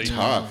necessarily it's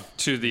tough.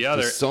 to the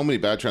other. There's so many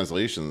bad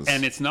translations.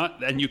 And it's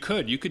not, and you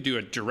could do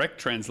a direct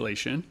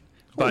translation,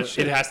 but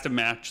it has to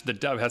match the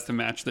dub, has to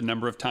match the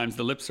number of times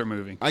the lips are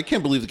moving. I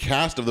can't believe the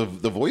cast of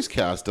the voice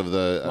cast of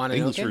the Mononoke?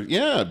 English version.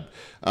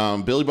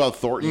 Yeah, Billy Bob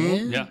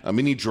Thornton, Yeah.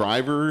 Minnie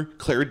Driver,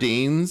 Claire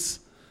Danes,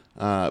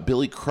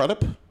 Billy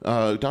Crudup,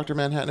 Dr.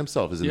 Manhattan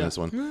himself is in Yeah. this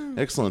one.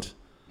 Excellent.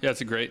 Yeah,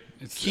 it's a great.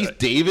 It's Keith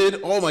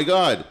David, oh my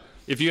God.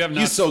 If you have not,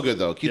 He's so good,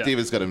 though. Keith Yeah.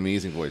 David's got an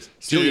amazing voice.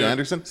 Gillian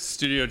Anderson?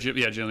 Studio Ghibli.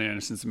 Yeah, Gillian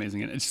Anderson's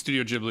amazing. And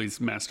Studio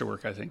Ghibli's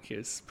masterwork, I think,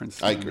 is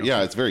Princess Mononoke.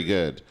 Yeah, it's very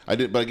good.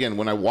 But again,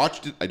 when I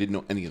watched it, I didn't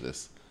know any of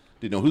this.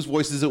 Didn't know whose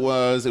voices it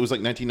was. It was like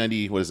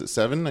 1990, what is it,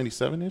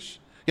 97-ish?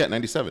 Yeah,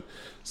 97.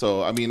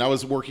 So, I mean, I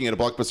was working at a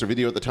Blockbuster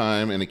Video at the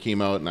time, and it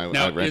came out, and I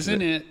Now, rented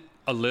isn't it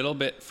a little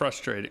bit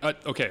frustrating?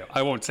 Okay,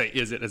 I won't say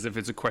is it as if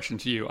it's a question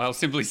to you. I'll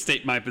simply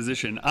state my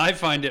position. I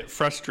find it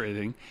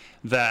frustrating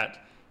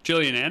that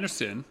Gillian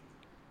Anderson,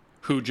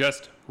 who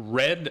just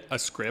read a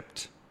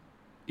script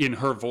in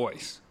her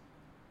voice,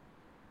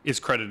 is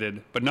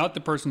credited, but not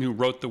the person who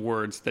wrote the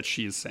words that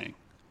she is saying.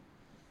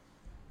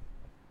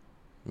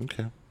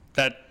 Okay.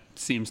 That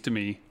seems to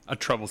me a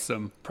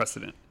troublesome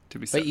precedent to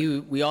be set.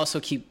 But we also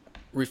keep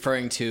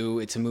referring to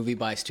it's a movie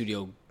by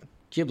Studio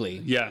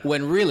Ghibli. Yeah.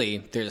 When really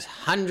there's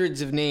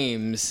hundreds of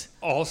names.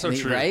 Also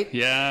true, right?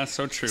 Yeah,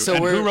 so true. So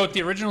and we're- who wrote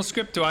the original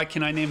script?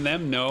 Can I name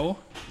them? No.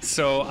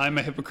 So I'm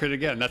a hypocrite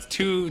again. That's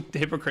 2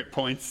 hypocrite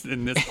points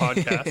in this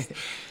podcast.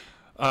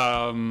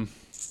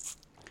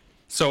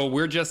 So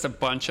we're just a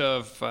bunch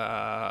of.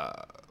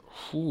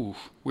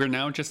 We're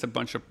now just a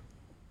bunch of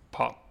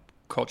pop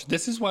culture.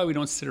 This is why we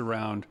don't sit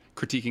around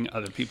critiquing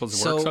other people's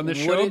So works on this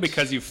what show, did-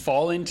 because you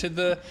fall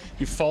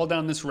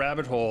down this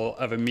rabbit hole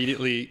of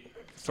immediately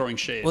throwing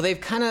shade. Well, they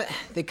kind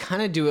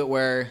of do it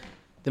where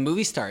the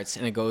movie starts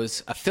and it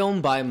goes a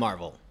film by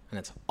Marvel, and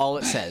that's all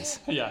it says.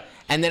 Yeah.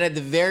 And then at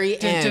the very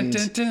end,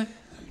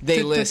 they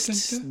Dun, dun,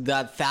 list dun, dun.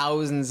 the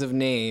thousands of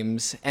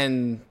names,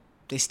 and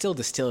they still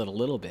distill it a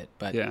little bit.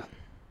 But Yeah.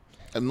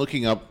 I'm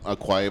looking up A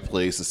Quiet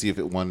Place to see if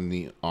it won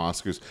the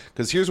Oscars.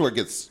 Because here's where it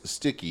gets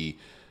sticky.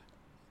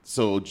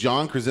 So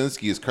John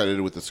Krasinski is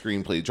credited with the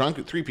screenplay.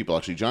 3 people,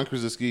 actually. John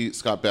Krasinski,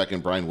 Scott Beck,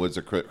 and Brian Woods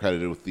are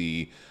credited with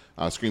the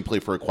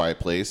screenplay for A Quiet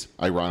Place,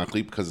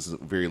 ironically, because there's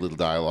very little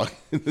dialogue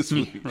in this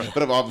movie.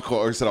 But of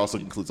course, it also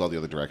includes all the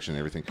other direction and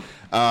everything.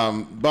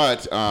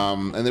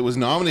 And it was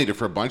nominated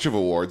for a bunch of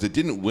awards. It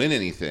didn't win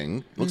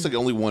anything. Looks like it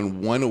only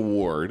won 1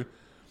 award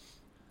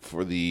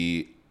for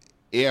the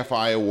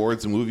AFI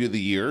Awards Movie of the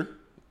Year.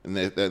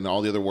 And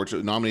all the other awards,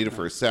 nominated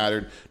for a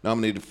Saturn,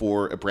 nominated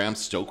for a Bram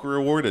Stoker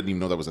Award. I didn't even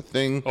know that was a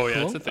thing. Oh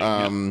yeah, it's a thing.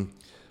 Yeah.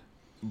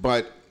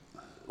 But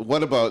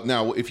what about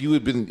now? If you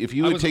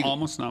I was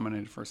almost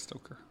nominated for a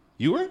Stoker.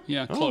 You were?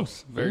 Yeah, Oh,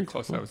 close. Very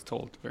close, I was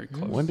told. Very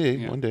close. One day,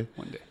 Yeah, one day.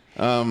 One day.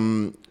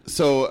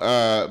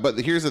 But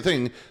here's the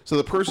thing. So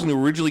the person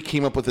who originally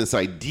came up with this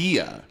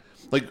idea,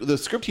 like the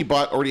script he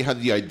bought already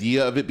had the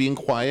idea of it being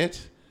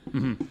quiet.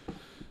 Mm-hmm.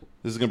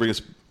 This is going to bring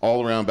us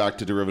all around back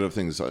to derivative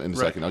things in a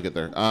second. I'll get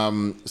there.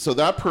 So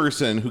that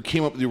person who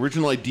came up with the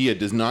original idea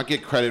does not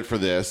get credit for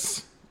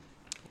this.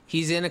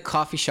 he's in a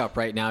coffee shop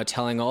right now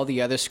telling all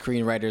the other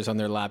screenwriters on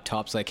their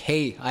laptops, like,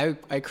 hey,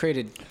 I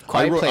created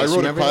Quiet Place. I wrote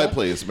Remember A Quiet that?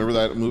 Place. Remember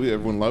that movie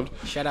everyone loved?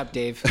 Shut up,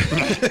 Dave.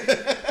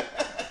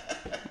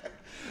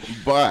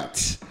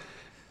 But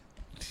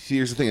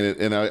here's the thing,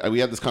 and we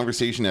had this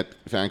conversation at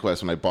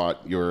FanQuest when I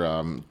bought your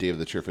Day of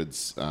the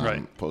Triffids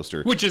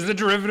poster, Which is the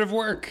derivative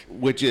work.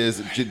 which is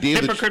Day of the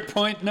Hypocrite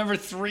point number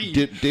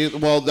 3.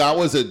 well, that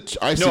was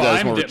I see that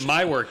as more of a-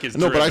 my work is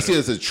no, but I derivative. see it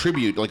as a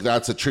tribute. Like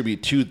that's a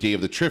tribute to Day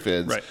of the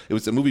Triffids. Right. It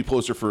was a movie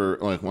poster for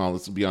well,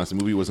 let's be honest, the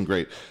movie wasn't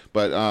great,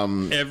 but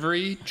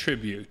Every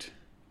tribute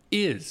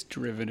is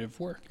derivative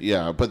work.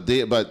 yeah, but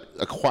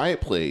A Quiet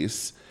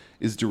Place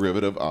is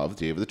derivative of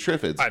Day of the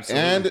Triffids,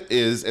 Absolutely.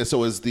 and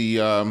so is the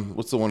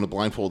what's the one, the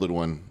blindfolded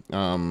one?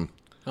 Oh,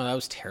 that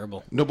was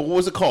terrible. No, but what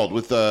was it called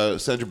with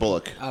Sandra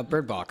Bullock?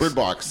 Bird Box. Bird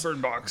Box.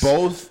 Bird Box.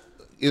 Both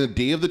in the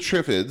Day of the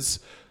Triffids,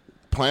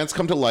 plants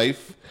come to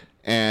life,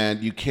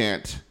 and you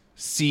can't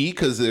see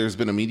because there's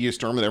been a meteor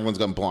storm and everyone's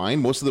gone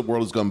blind. Most of the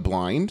world has gone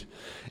blind,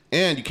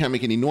 and you can't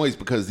make any noise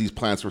because these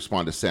plants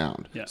respond to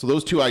sound. Yeah. So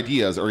those two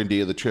ideas are in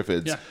Day of the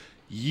Triffids. Yeah.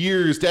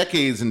 years,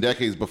 decades and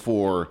decades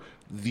before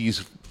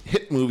these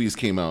hit movies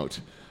came out.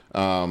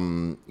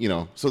 So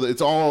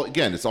it's all a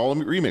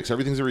remix.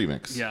 Everything's a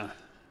remix.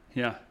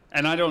 Yeah.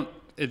 And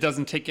it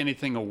doesn't take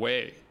anything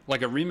away.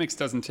 Like a remix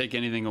doesn't take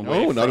anything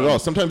away. No, not at all.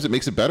 Sometimes it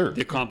makes it better.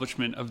 The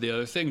accomplishment of the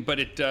other thing, but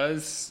it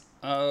does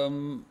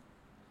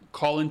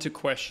call into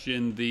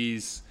question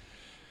these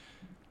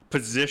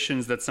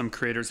positions that some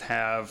creators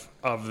have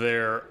of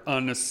their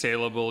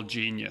unassailable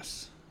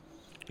genius.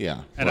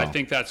 Yeah. And I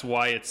think that's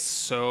why it's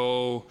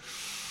so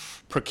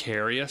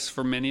precarious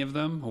for many of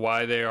them,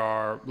 why they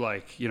are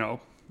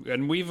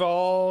and we've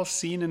all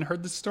seen and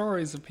heard the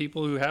stories of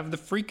people who have the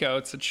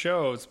freakouts at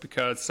shows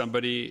because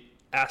somebody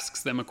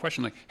asks them a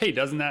question like, hey,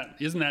 isn't that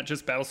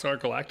just Battlestar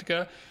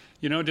Galactica?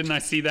 Didn't I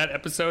see that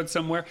episode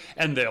somewhere?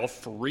 And they'll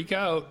freak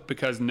out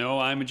because, no,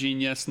 I'm a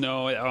genius.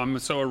 No, I'm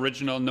so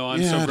original. No,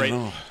 I'm so great.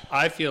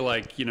 I feel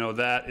like,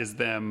 that is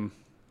them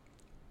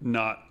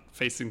not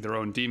facing their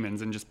own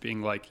demons and just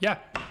being like, yeah,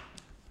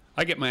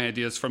 I get my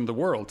ideas from the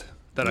world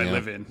that I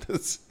live in.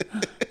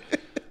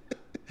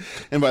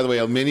 And by the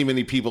way, many,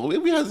 many people,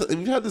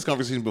 we've had this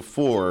conversation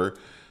before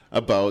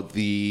about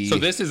the... So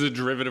this is a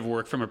derivative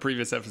work from a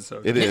previous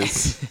episode. It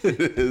is. It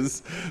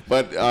is.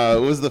 But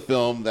it was the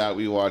film that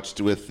we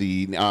watched with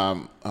the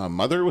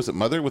Mother. Was it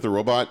Mother with the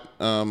robot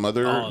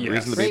mother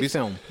raising the Great babies?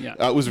 film. Yeah.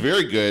 It was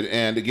very good.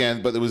 And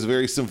again, but there was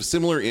very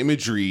similar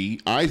imagery.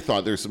 I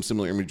thought there was some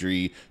similar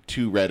imagery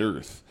to Red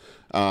Earth.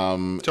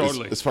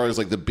 Totally. As far as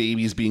like the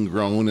babies being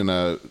grown in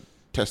a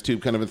test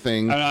tube kind of a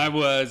thing. And I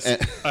was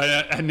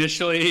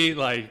initially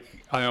like,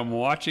 I am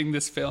watching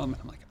this film,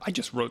 and I'm like,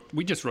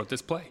 we just wrote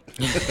this play.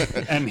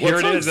 And here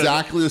it is.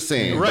 Exactly the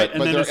same. Right. But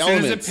And then there as are soon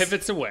elements. as it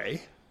pivots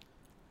away,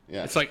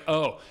 it's like,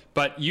 oh,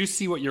 but you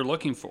see what you're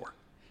looking for.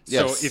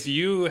 Yes. So if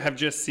you have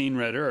just seen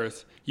Red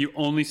Earth, you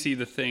only see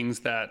the things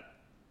that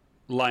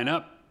line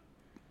up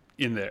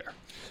in there.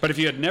 But if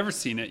you had never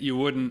seen it, you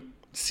wouldn't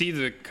see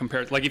the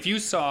comparison. Like if you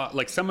saw,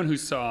 like someone who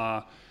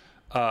saw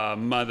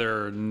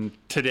Mother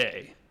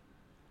today,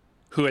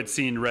 who had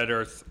seen Red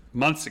Earth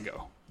months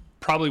ago,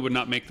 probably would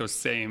not make those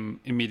same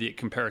immediate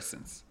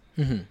comparisons,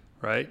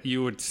 right?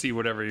 You would see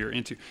whatever you're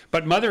into.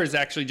 But Mother is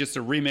actually just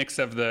a remix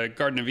of the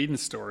Garden of Eden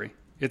story.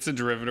 It's a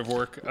derivative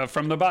work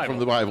from the Bible. From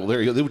the Bible,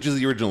 there you go, which is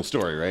the original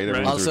story, right?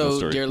 Everyone's original Also,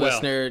 story. dear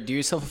listener, do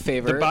yourself a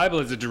favor. The Bible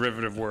is a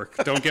derivative work.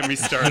 Don't get me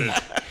started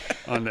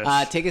on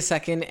this. Take a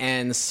second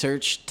and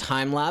search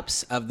time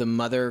lapse of the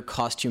Mother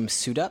costume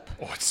suit up.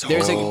 Oh, it's so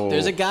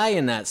There's a guy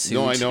in that suit.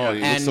 No, I know.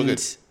 It looks so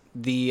good.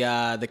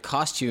 The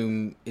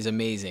costume is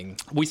amazing.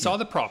 We saw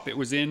the prop. It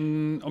was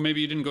in, maybe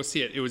you didn't go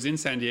see it. It was in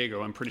San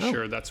Diego. I'm pretty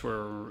sure that's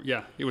where,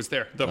 it was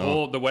there. The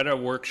Weta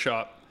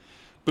Workshop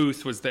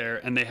booth was there,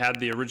 and they had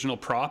the original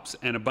props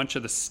and a bunch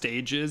of the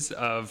stages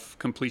of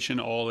completion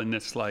all in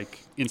this like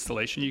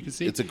installation you can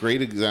see. It's a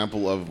great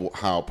example of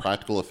how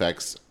practical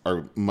effects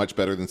are much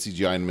better than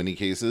CGI in many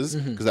cases,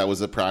 because that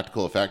was a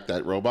practical effect,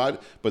 that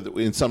robot. But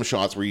in some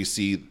shots where you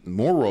see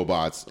more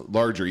robots,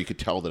 larger, you could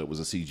tell that it was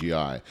a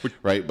CGI,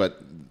 right?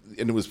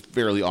 And it was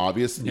fairly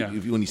obvious. Yeah.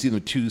 When you see them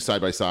two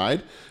side by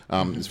side,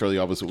 it's fairly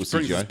obvious it was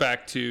Brings CGI. us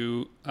back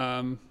to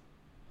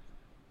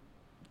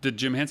the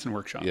Jim Henson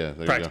Workshop. Yeah, there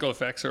you practical go.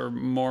 effects are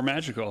more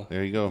magical.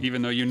 There you go.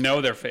 Even though you know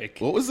they're fake.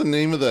 What was the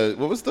name of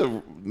what was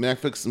the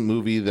Netflix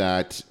movie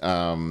that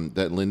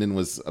that Lyndon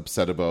was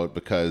upset about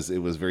because it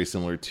was very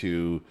similar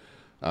to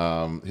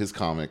his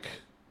comic?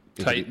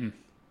 Titan.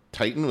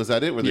 Titan, was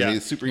that it? Where they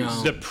made super.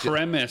 No. The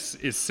premise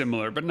is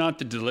similar, but not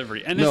the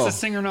delivery. And No. it's the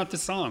singer, not the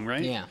song,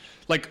 right? Yeah.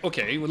 Like,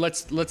 okay, well,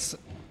 let's.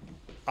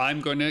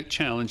 I'm going to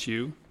challenge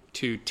you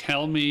to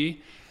tell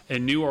me a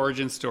new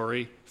origin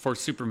story for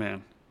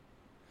Superman.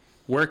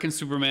 Where can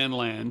Superman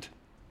land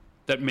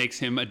that makes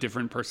him a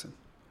different person?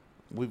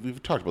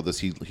 We've talked about this.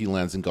 He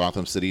lands in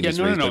Gotham City. And Yeah, is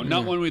no, raised by-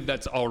 not one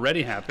that's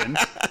already happened.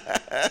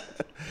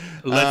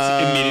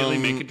 Let's immediately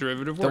make a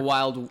derivative work. The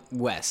Wild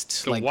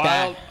West. The like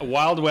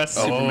Wild West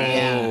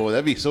Superman. Oh,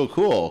 that'd be so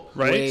cool.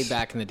 Right? way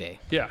back in the day.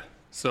 Yeah.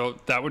 So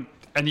that would,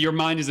 and your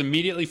mind is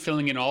immediately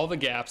filling in all the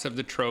gaps of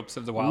the tropes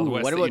of the Wild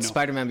West. What that about you know.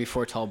 Spider-Man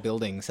before tall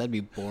buildings? That'd be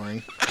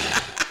boring.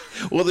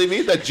 Well, they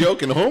made that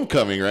joke in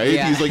Homecoming, right?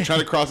 Yeah. He's like trying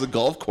to cross a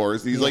golf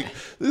course. He's like,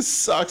 this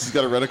sucks. He's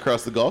got to run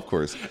across the golf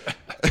course.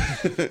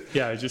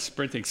 Yeah, just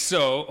sprinting.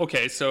 So,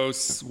 okay, so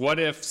what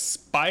if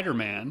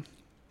Spider-Man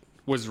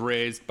was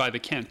raised by the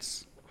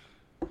Kents?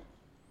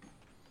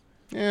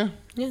 Yeah.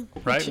 Yeah.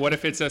 Right? What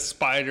if it's a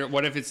spider?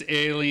 What if it's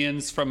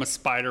aliens from a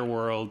spider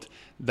world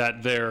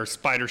that their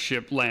spider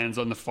ship lands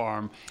on the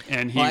farm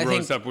and he Well, I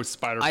grows think- up with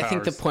spider powers? I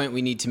think the point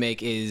we need to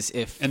make is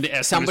if and the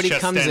S somebody on his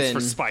chest comes stands in,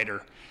 for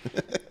spider.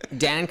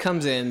 Dan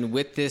comes in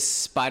with this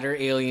spider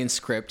alien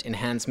script and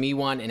hands me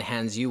one and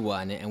hands you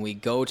one, and we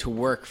go to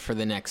work for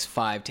the next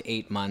 5 to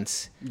 8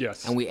 months.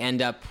 Yes. And we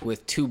end up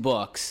with 2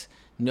 books.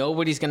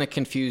 Nobody's going to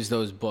confuse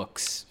those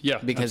books. Yeah,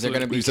 Because they're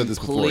going to be We've said this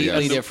before,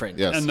 completely yes. different.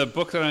 Yes. And the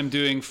book that I'm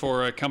doing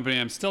for a company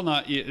I'm still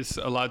not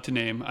allowed to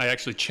name, I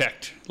actually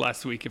checked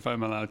last week if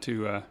I'm allowed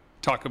to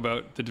talk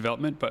about the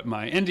development, but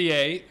my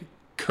NDA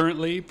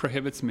currently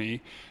prohibits me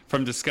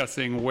from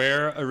discussing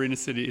where Arena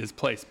City is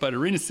placed. But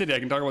Arena City, I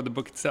can talk about the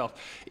book itself,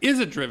 is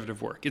a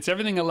derivative work. It's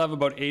everything I love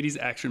about 80s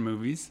action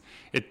movies.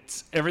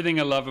 It's everything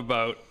I love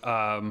about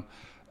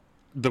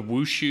the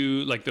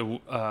wushu, like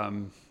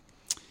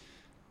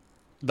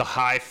the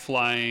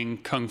high-flying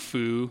kung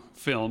fu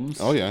films.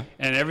 Oh, yeah.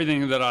 And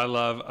everything that I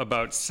love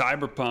about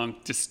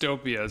cyberpunk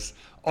dystopias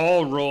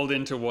all rolled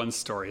into one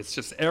story. It's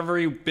just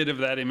every bit of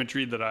that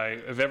imagery that I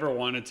have ever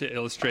wanted to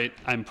illustrate,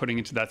 I'm putting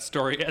into that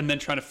story and then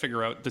trying to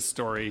figure out the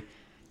story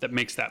that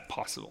makes that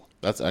possible.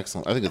 That's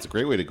excellent. I think it's a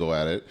great way to go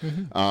at it.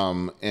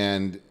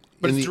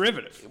 But it's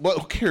derivative. Well,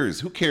 who cares?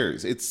 Who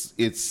cares?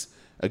 It's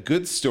a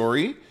good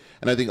story.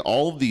 And I think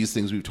all of these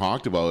things we've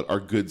talked about are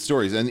good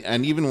stories.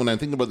 And even when I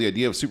think about the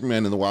idea of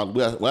Superman in the Wild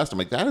West, I'm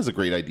like, that is a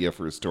great idea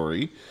for a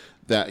story.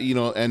 That, you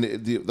know, and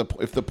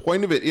if the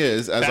point of it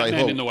is, as Batman I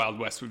hope, in the Wild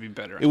West would be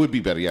better. It would be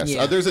better, yes.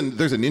 Yeah. There's a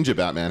Ninja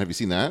Batman. Have you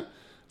seen that?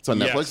 It's on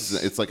Netflix.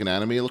 Yes. It's like an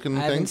anime looking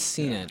thing. I haven't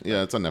seen it.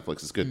 Yeah, it's on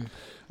Netflix. It's good.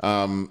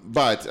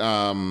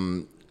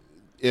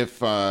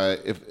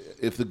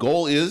 If the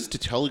goal is to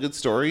tell a good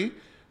story,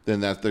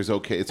 then it's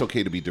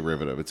okay to be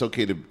derivative. It's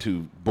okay to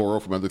borrow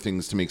from other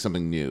things to make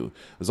something new,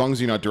 as long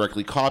as you're not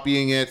directly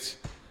copying it,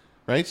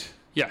 right?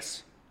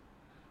 Yes.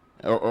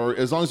 Or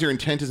as long as your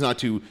intent is not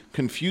to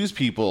confuse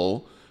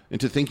people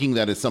into thinking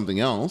that it's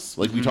something else.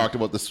 Like we talked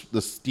about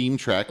the Steam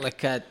Trek,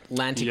 Like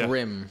Atlantic Yeah.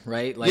 Rim,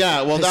 right? Like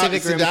yeah, well,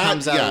 Pacific Rim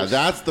comes out.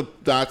 yeah,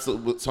 that's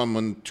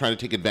someone trying to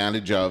take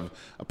advantage of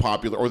a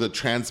popular, or the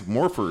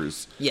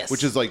Transmorphers, Yes.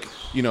 which is like,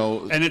 you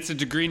know, And it's a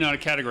degree, not a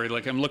category.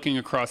 Like I'm looking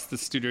across the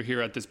studio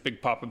here at this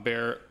big Papa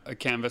Bear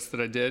canvas that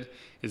I did.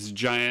 Is a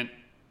giant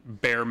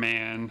bear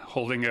man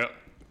holding a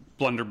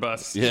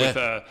blunderbuss Yeah. with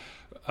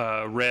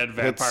a red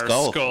vampire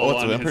skull. skull Oh, it's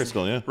a on vampire his,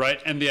 skull, yeah.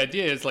 right? And the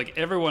idea is like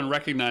everyone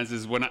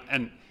recognizes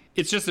and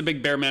it's just a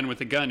big bear man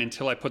with a gun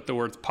until I put the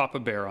words Papa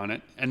Bear on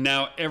it. And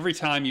now every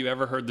time you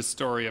ever heard the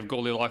story of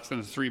Goldilocks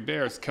and the Three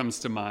Bears comes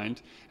to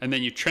mind. And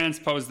then you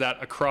transpose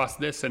that across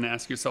this and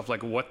ask yourself,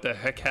 like, what the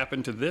heck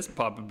happened to this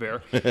Papa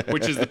Bear?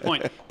 Which is the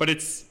point. But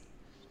it's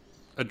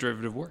a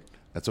derivative word,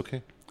 that's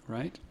okay.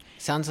 right?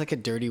 Sounds like a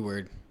dirty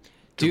word.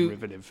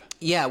 Derivative.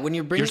 Yeah, when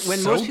You're when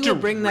so most people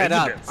bring that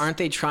up, derivative. aren't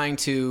they trying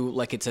to,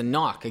 like, it's a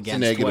knock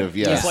against negative, what,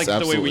 yes. It's like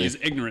absolutely. the way we use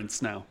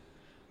ignorance now,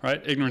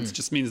 right? Ignorance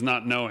just means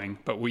not knowing,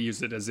 but we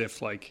use it as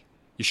if, like,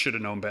 you should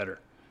have known better.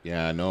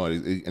 Yeah, no,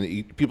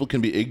 people can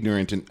be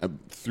ignorant and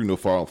through no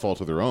fault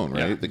of their own,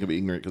 right? Yeah. They can be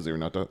ignorant because they were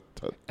not taught.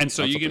 And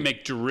so taught you can something.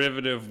 make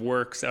derivative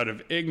works out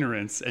of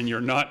ignorance, and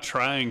you're not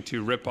trying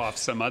to rip off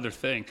some other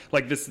thing.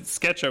 Like this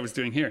sketch I was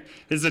doing here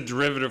is a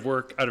derivative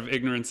work out of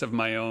ignorance of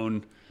my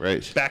own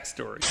Right.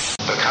 backstory.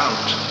 The Count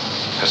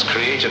has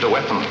created a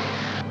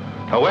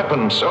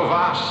weapon so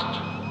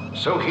vast,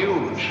 so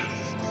huge,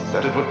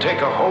 that it would take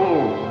a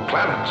whole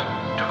planet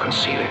to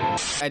conceal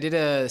it. I did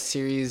a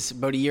series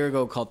about a year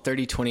ago called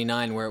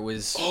 3029 where it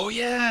was Oh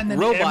yeah, and then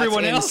robots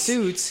everyone in else.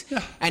 suits,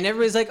 Yeah. and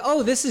everybody's like,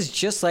 "Oh, this is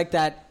just like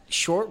that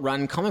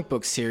short-run comic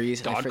book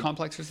series." Dog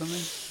Complex or something?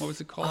 What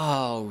was it called?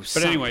 Oh,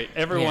 But anyway,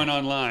 everyone yeah.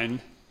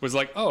 online was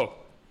like, "Oh,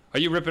 are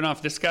you ripping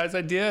off this guy's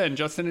idea?" And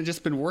Justin had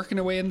just been working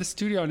away in the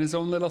studio on his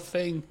own little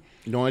thing.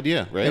 No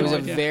idea, right? It was a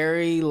idea.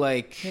 very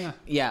like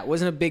Yeah. it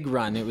wasn't a big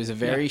run. It was a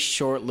very Yeah.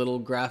 short little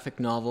graphic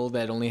novel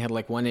that only had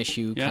like one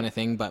issue Yeah. kind of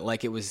thing, but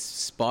like it was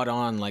spot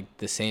on, like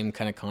the same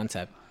kind of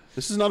concept.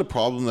 This is not a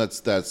problem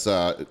that's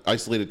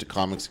isolated to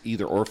comics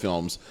either or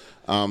films.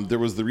 There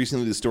was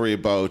recently the story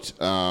about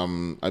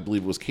I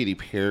believe it was Katy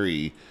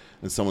Perry,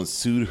 and someone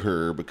sued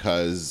her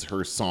because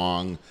her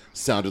song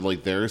sounded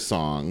like their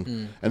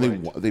song,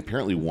 and they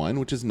apparently won,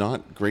 which is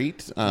not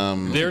great.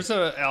 There's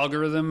a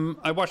algorithm.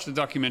 I watched a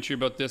documentary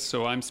about this,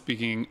 so I'm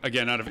speaking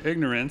again out of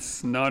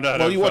ignorance, not out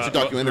of. Well, you watch a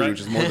documentary, right?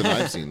 which is more than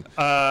I've seen.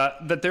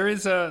 That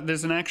there's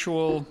an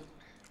actual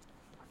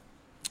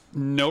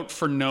note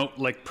for note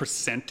like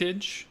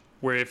percentage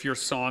where if your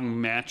song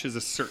matches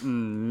a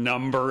certain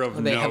number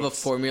of They notes, have a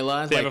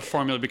formula. They have a like,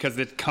 formula because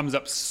it comes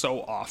up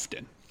so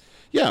often.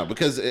 Yeah,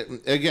 because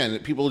again,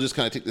 people just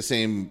kind of take the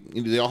same.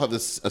 They all have a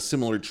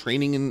similar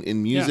training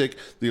in music.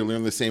 They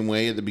learn the same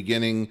way at the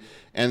beginning,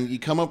 and you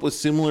come up with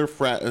similar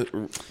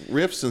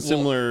riffs and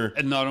similar.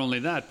 And not only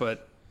that,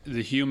 but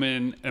the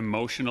human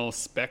emotional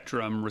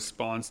spectrum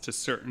responds to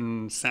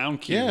certain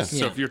sound cues. Yeah. So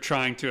Yeah. if you're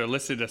trying to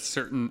elicit this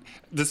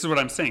is what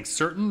I'm saying.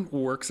 Certain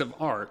works of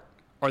art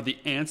are the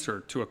answer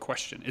to a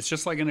question. It's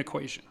just like an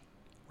equation,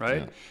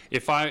 right?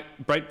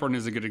 Brightburn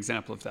is a good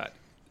example of that.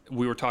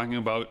 We were talking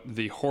about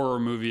the horror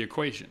movie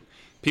equation.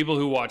 People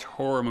who watch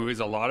horror movies,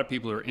 a lot of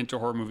people who are into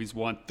horror movies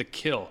want the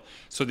kill.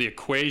 So the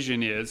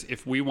equation is,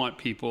 if we want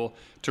people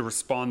to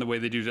respond the way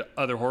they do to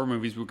other horror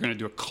movies, we're going to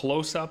do a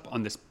close-up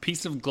on this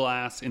piece of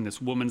glass in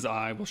this woman's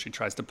eye while she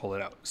tries to pull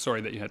it out. Sorry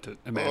that you had to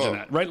imagine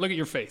that. Right? Look at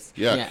your face.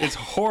 Yeah. Yeah. It's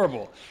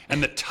horrible.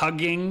 And the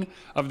tugging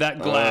of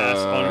that glass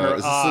on her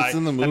is this eye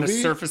in the and the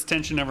movie? surface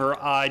tension of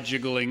her eye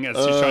jiggling as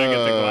she's trying to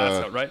get the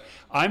glass out, right?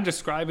 I'm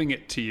describing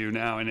it to you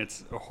now, and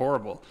it's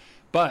horrible.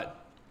 But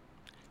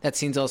that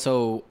scene's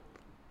also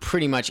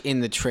pretty much in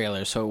the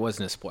trailer, so it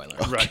wasn't a spoiler.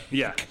 right,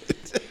 yeah.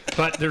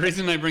 But the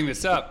reason I bring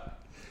this up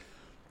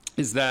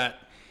is that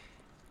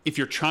if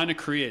you're trying to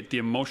create the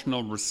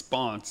emotional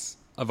response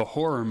of a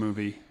horror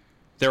movie,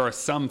 there are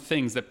some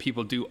things that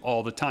people do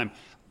all the time.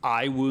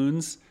 Eye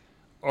wounds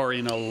are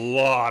in a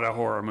lot of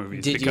horror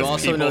movies. Did you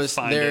also notice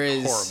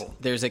horrible.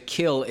 There's a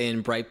kill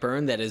in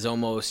Brightburn that is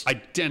almost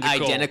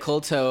identical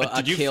to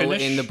a kill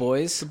in The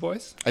Boys? The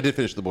Boys? I did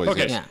finish The Boys.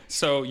 Okay, Yes. Yeah.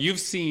 so you've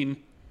seen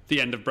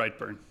the end of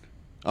Brightburn.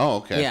 Oh,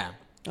 okay. Yeah.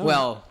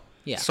 Well,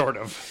 yeah. Sort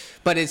of.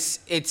 But it's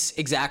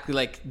exactly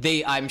like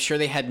I'm sure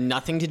they had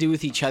nothing to do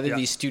with each other. Yeah.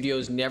 These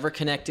studios never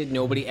connected.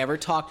 Nobody ever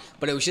talked.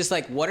 But it was just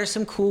like, what are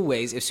some cool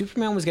ways? If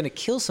Superman was going to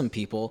kill some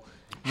people,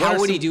 how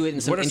would he do it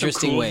in some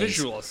interesting ways?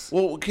 Visuals?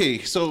 Well, okay,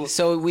 so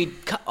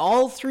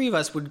All three of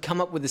us would come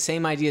up with the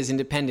same ideas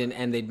independent,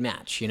 and they'd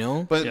match. You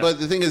know. But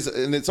the thing is,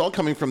 and it's all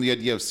coming from the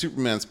idea of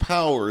Superman's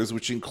powers,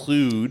 which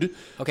include.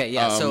 Okay.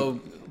 Yeah.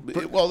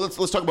 Well,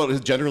 let's talk about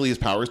his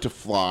powers to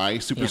fly,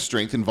 super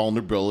strength, and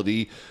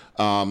vulnerability.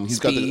 He's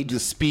got the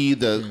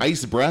speed, the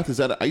ice breath. Is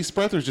that ice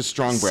breath or just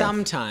strong breath?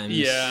 Sometimes.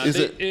 Yeah. Is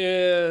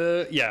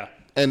it? Yeah.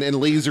 And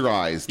laser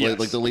eyes, Yes.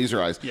 like the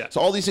laser eyes. Yeah.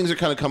 So all these things are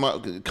kind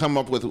of come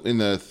up with in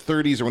the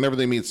 30s or whenever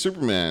they made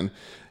Superman,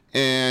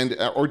 and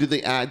or did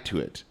they add to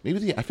it?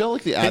 Maybe I felt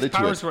like they added to it. His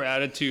powers were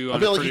added to. I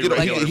feel like he could.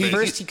 Like He-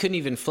 first, he couldn't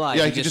even fly.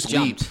 Yeah, he he could just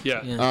just leap. jumped.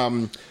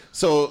 Yeah.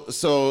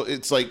 So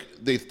it's like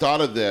they thought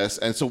of this,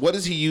 and so what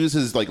does he use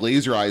his like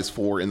laser eyes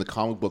for in the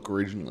comic book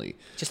originally?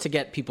 Just to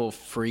get people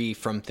free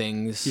from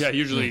things. Yeah,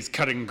 usually he's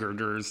cutting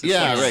girders. It's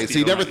Yeah, like right. So you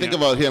steel, never right? think Yeah.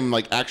 about him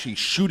like actually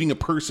shooting a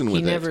person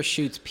with He it. never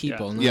shoots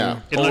people. No. Yeah.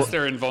 Unless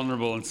they're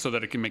invulnerable, and so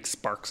that it can make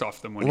sparks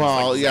off them. When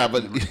Well, he's, yeah,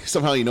 but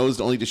somehow he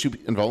knows only to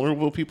shoot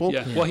invulnerable people.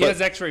 yeah. Well, he But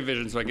has X-ray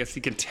vision, so I guess he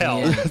can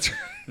tell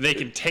they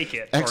can take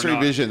it. X-ray or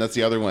not. vision. That's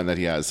the other one that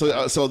he has.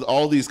 So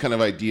all these kind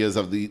of ideas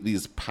of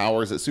these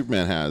powers that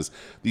Superman has,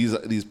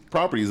 these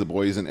properties, the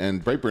Boys and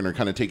Brightburn are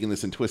kind of taking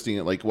this and twisting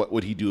it. Like, what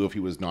would he do if he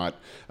was not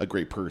a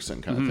great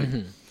person, kind of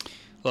thing.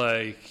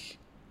 Like,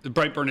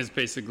 Brightburn is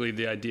basically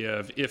the idea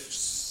of if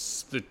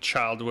the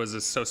child was a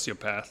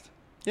sociopath,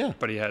 Yeah.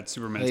 but he had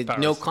Superman's powers.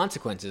 No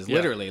consequences, Yeah.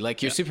 literally.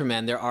 Like, you're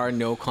Superman, there are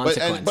no But,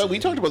 consequences. but we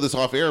talked about this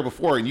off air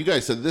before, and you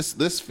guys said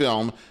this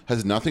film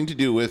has nothing to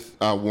do with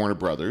Warner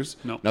Brothers,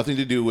 No. nothing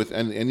to do with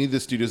any of the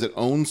studios that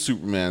own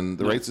Superman,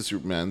 the rights to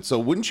Superman. So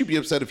wouldn't you be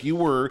upset if you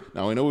were?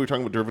 Now I know we were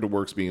talking about derivative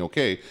works being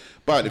okay,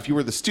 but if you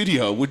were the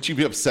studio, wouldn't you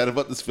be upset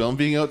about this film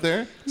being out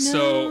there?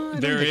 So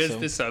there think is so.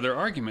 this other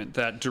argument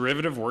that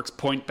derivative works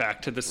point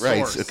back to the Right.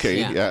 source. Okay.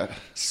 Yeah. Yeah.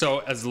 So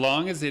as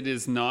long as it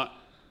is not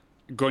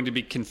going to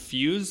be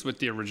confused with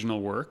the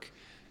original work,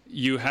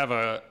 you have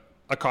a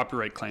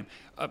copyright claim.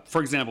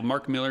 For example,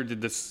 Mark Miller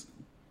did this.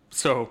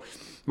 So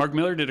Mark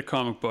Miller did a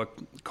comic book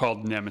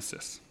called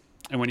Nemesis.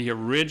 And when he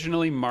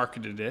originally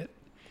marketed it,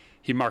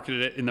 he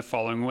marketed it in the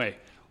following way.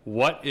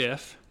 What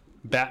if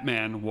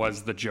Batman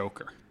was the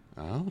Joker?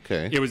 Oh,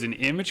 okay. It was an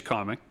Image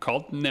comic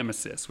called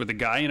Nemesis with a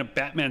guy in a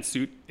Batman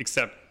suit,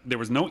 except there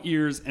was no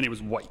ears and it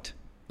was white.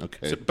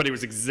 Okay. So, but it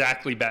was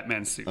exactly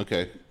Batman's suit.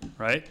 Okay.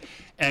 Right?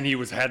 And he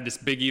had this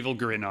big evil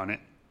grin on it.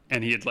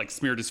 And he had like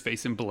smeared his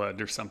face in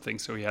blood or something.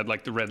 So he had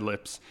like the red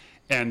lips.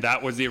 And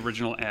that was the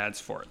original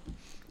ads for it.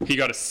 He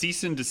got a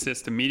cease and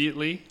desist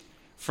immediately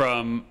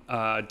from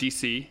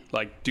DC.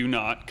 Like, do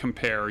not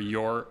compare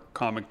your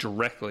comic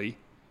directly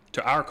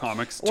to our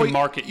comics to Well,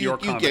 market your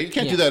comic. You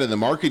can't do that in the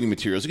marketing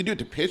materials. You can do it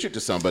to pitch it to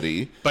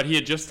somebody. But he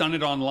had just done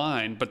it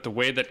online. But the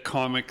way that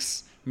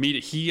comics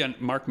media, he and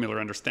Mark Miller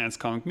understands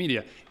comic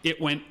media, it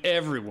went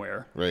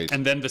everywhere. Right.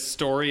 And then the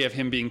story of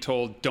him being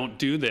told, don't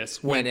do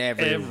this, went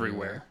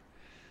everywhere.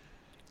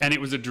 And it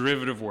was a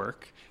derivative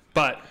work.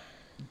 But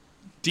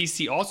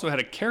DC also had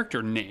a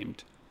character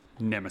named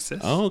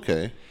Nemesis. Oh,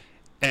 okay.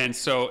 And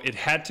so it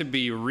had to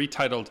be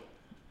retitled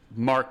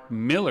Mark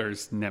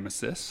Miller's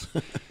Nemesis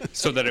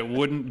so that it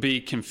wouldn't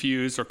be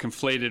confused or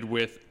conflated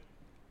with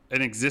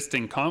an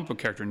existing comic book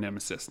character,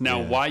 Nemesis.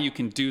 Now, why you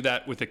can do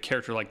that with a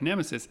character like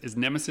Nemesis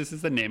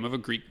is the name of a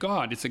Greek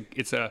god.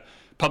 It's a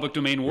public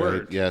domain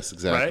word. Right. Yes,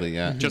 exactly. Right?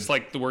 Yeah. Just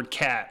like the word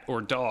cat or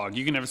dog.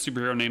 You can have a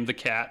superhero named the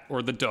cat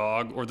or the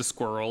dog or the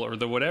squirrel or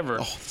the whatever.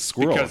 Oh, the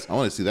squirrel. Because I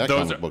want to see that those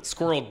comic book.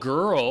 Squirrel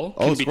Girl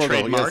can be Squirrel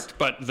Girl, trademarked, yes.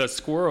 but the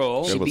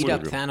squirrel She Yeah, beat what's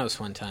up the- Thanos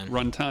one time.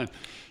 run time.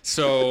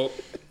 So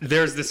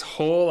there's this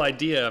whole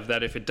idea of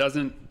that it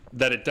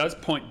does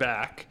point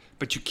back,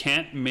 but you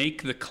can't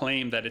make the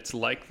claim that it's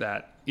like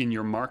that in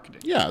your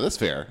marketing. Yeah, that's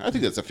fair. I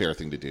think that's a fair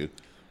thing to do,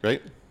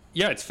 right?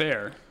 Yeah, it's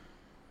fair,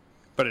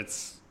 but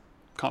it's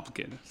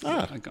complicated.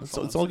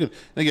 It's all good.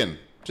 And again,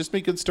 just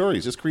make good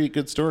stories. Just create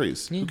good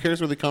stories. Who cares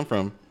where they come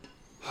from?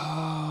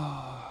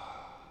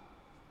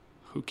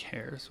 Who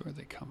cares where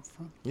they come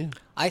from? Yeah.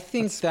 I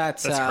think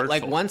that's like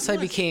hurtful. once I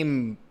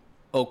became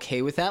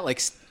okay with that,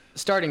 like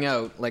starting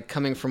out, like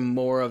coming from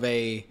more of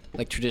a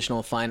like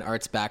traditional fine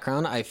arts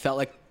background, I felt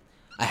like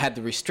I had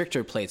the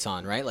restrictor plates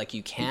on, right? Like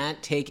you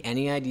can't take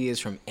any ideas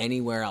from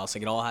anywhere else.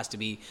 Like it all has to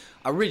be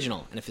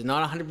original. And if it's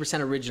not 100%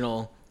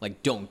 original,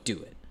 like don't do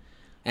it.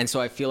 And so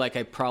I feel like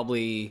I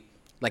probably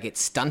like it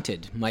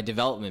stunted my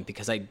development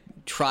because I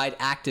tried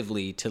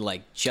actively to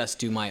like just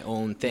do my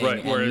own thing, Right,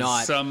 and whereas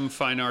not some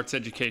fine arts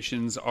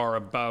educations are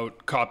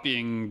about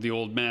copying the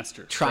old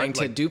masters. trying right?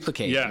 to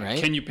duplicate. Yeah,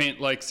 Right? can you paint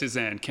like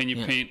Cézanne? Can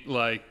you paint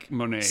like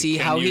Monet? See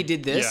Can how you- he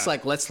did this? Yeah.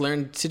 Like, let's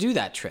learn to do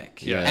that trick.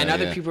 Yeah. And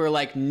other Yeah. people are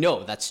like,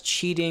 no, that's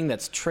cheating.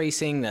 That's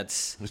tracing.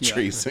 That's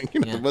Tracing.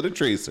 What a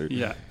tracer.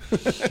 Yeah,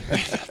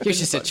 you're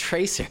just a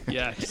tracer.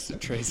 yeah, just a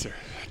tracer.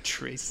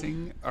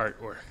 Tracing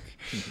artwork.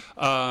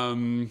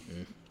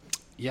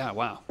 Yeah,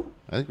 wow.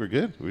 I think we're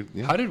good.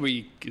 How did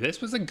we?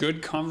 This was a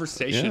good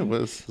conversation. Yeah, it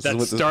was. This is That what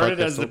this started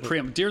podcast as the is all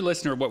preamble. Dear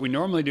listener, what we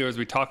normally do is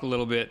we talk a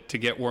little bit to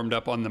get warmed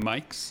up on the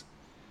mics,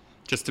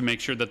 just to make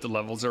sure that the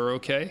levels are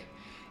okay,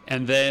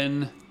 and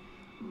then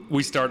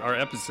we start our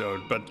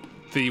episode. But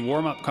the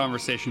warm-up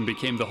conversation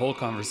became the whole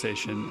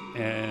conversation,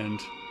 and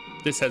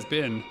this has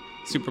been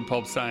Super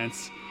Pulp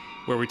Science,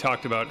 where we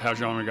talked about how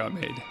genre got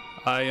made.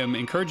 I am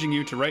encouraging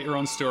you to write your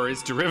own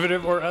stories,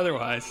 derivative or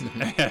otherwise,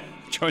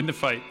 join the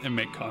fight and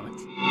make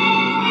comments.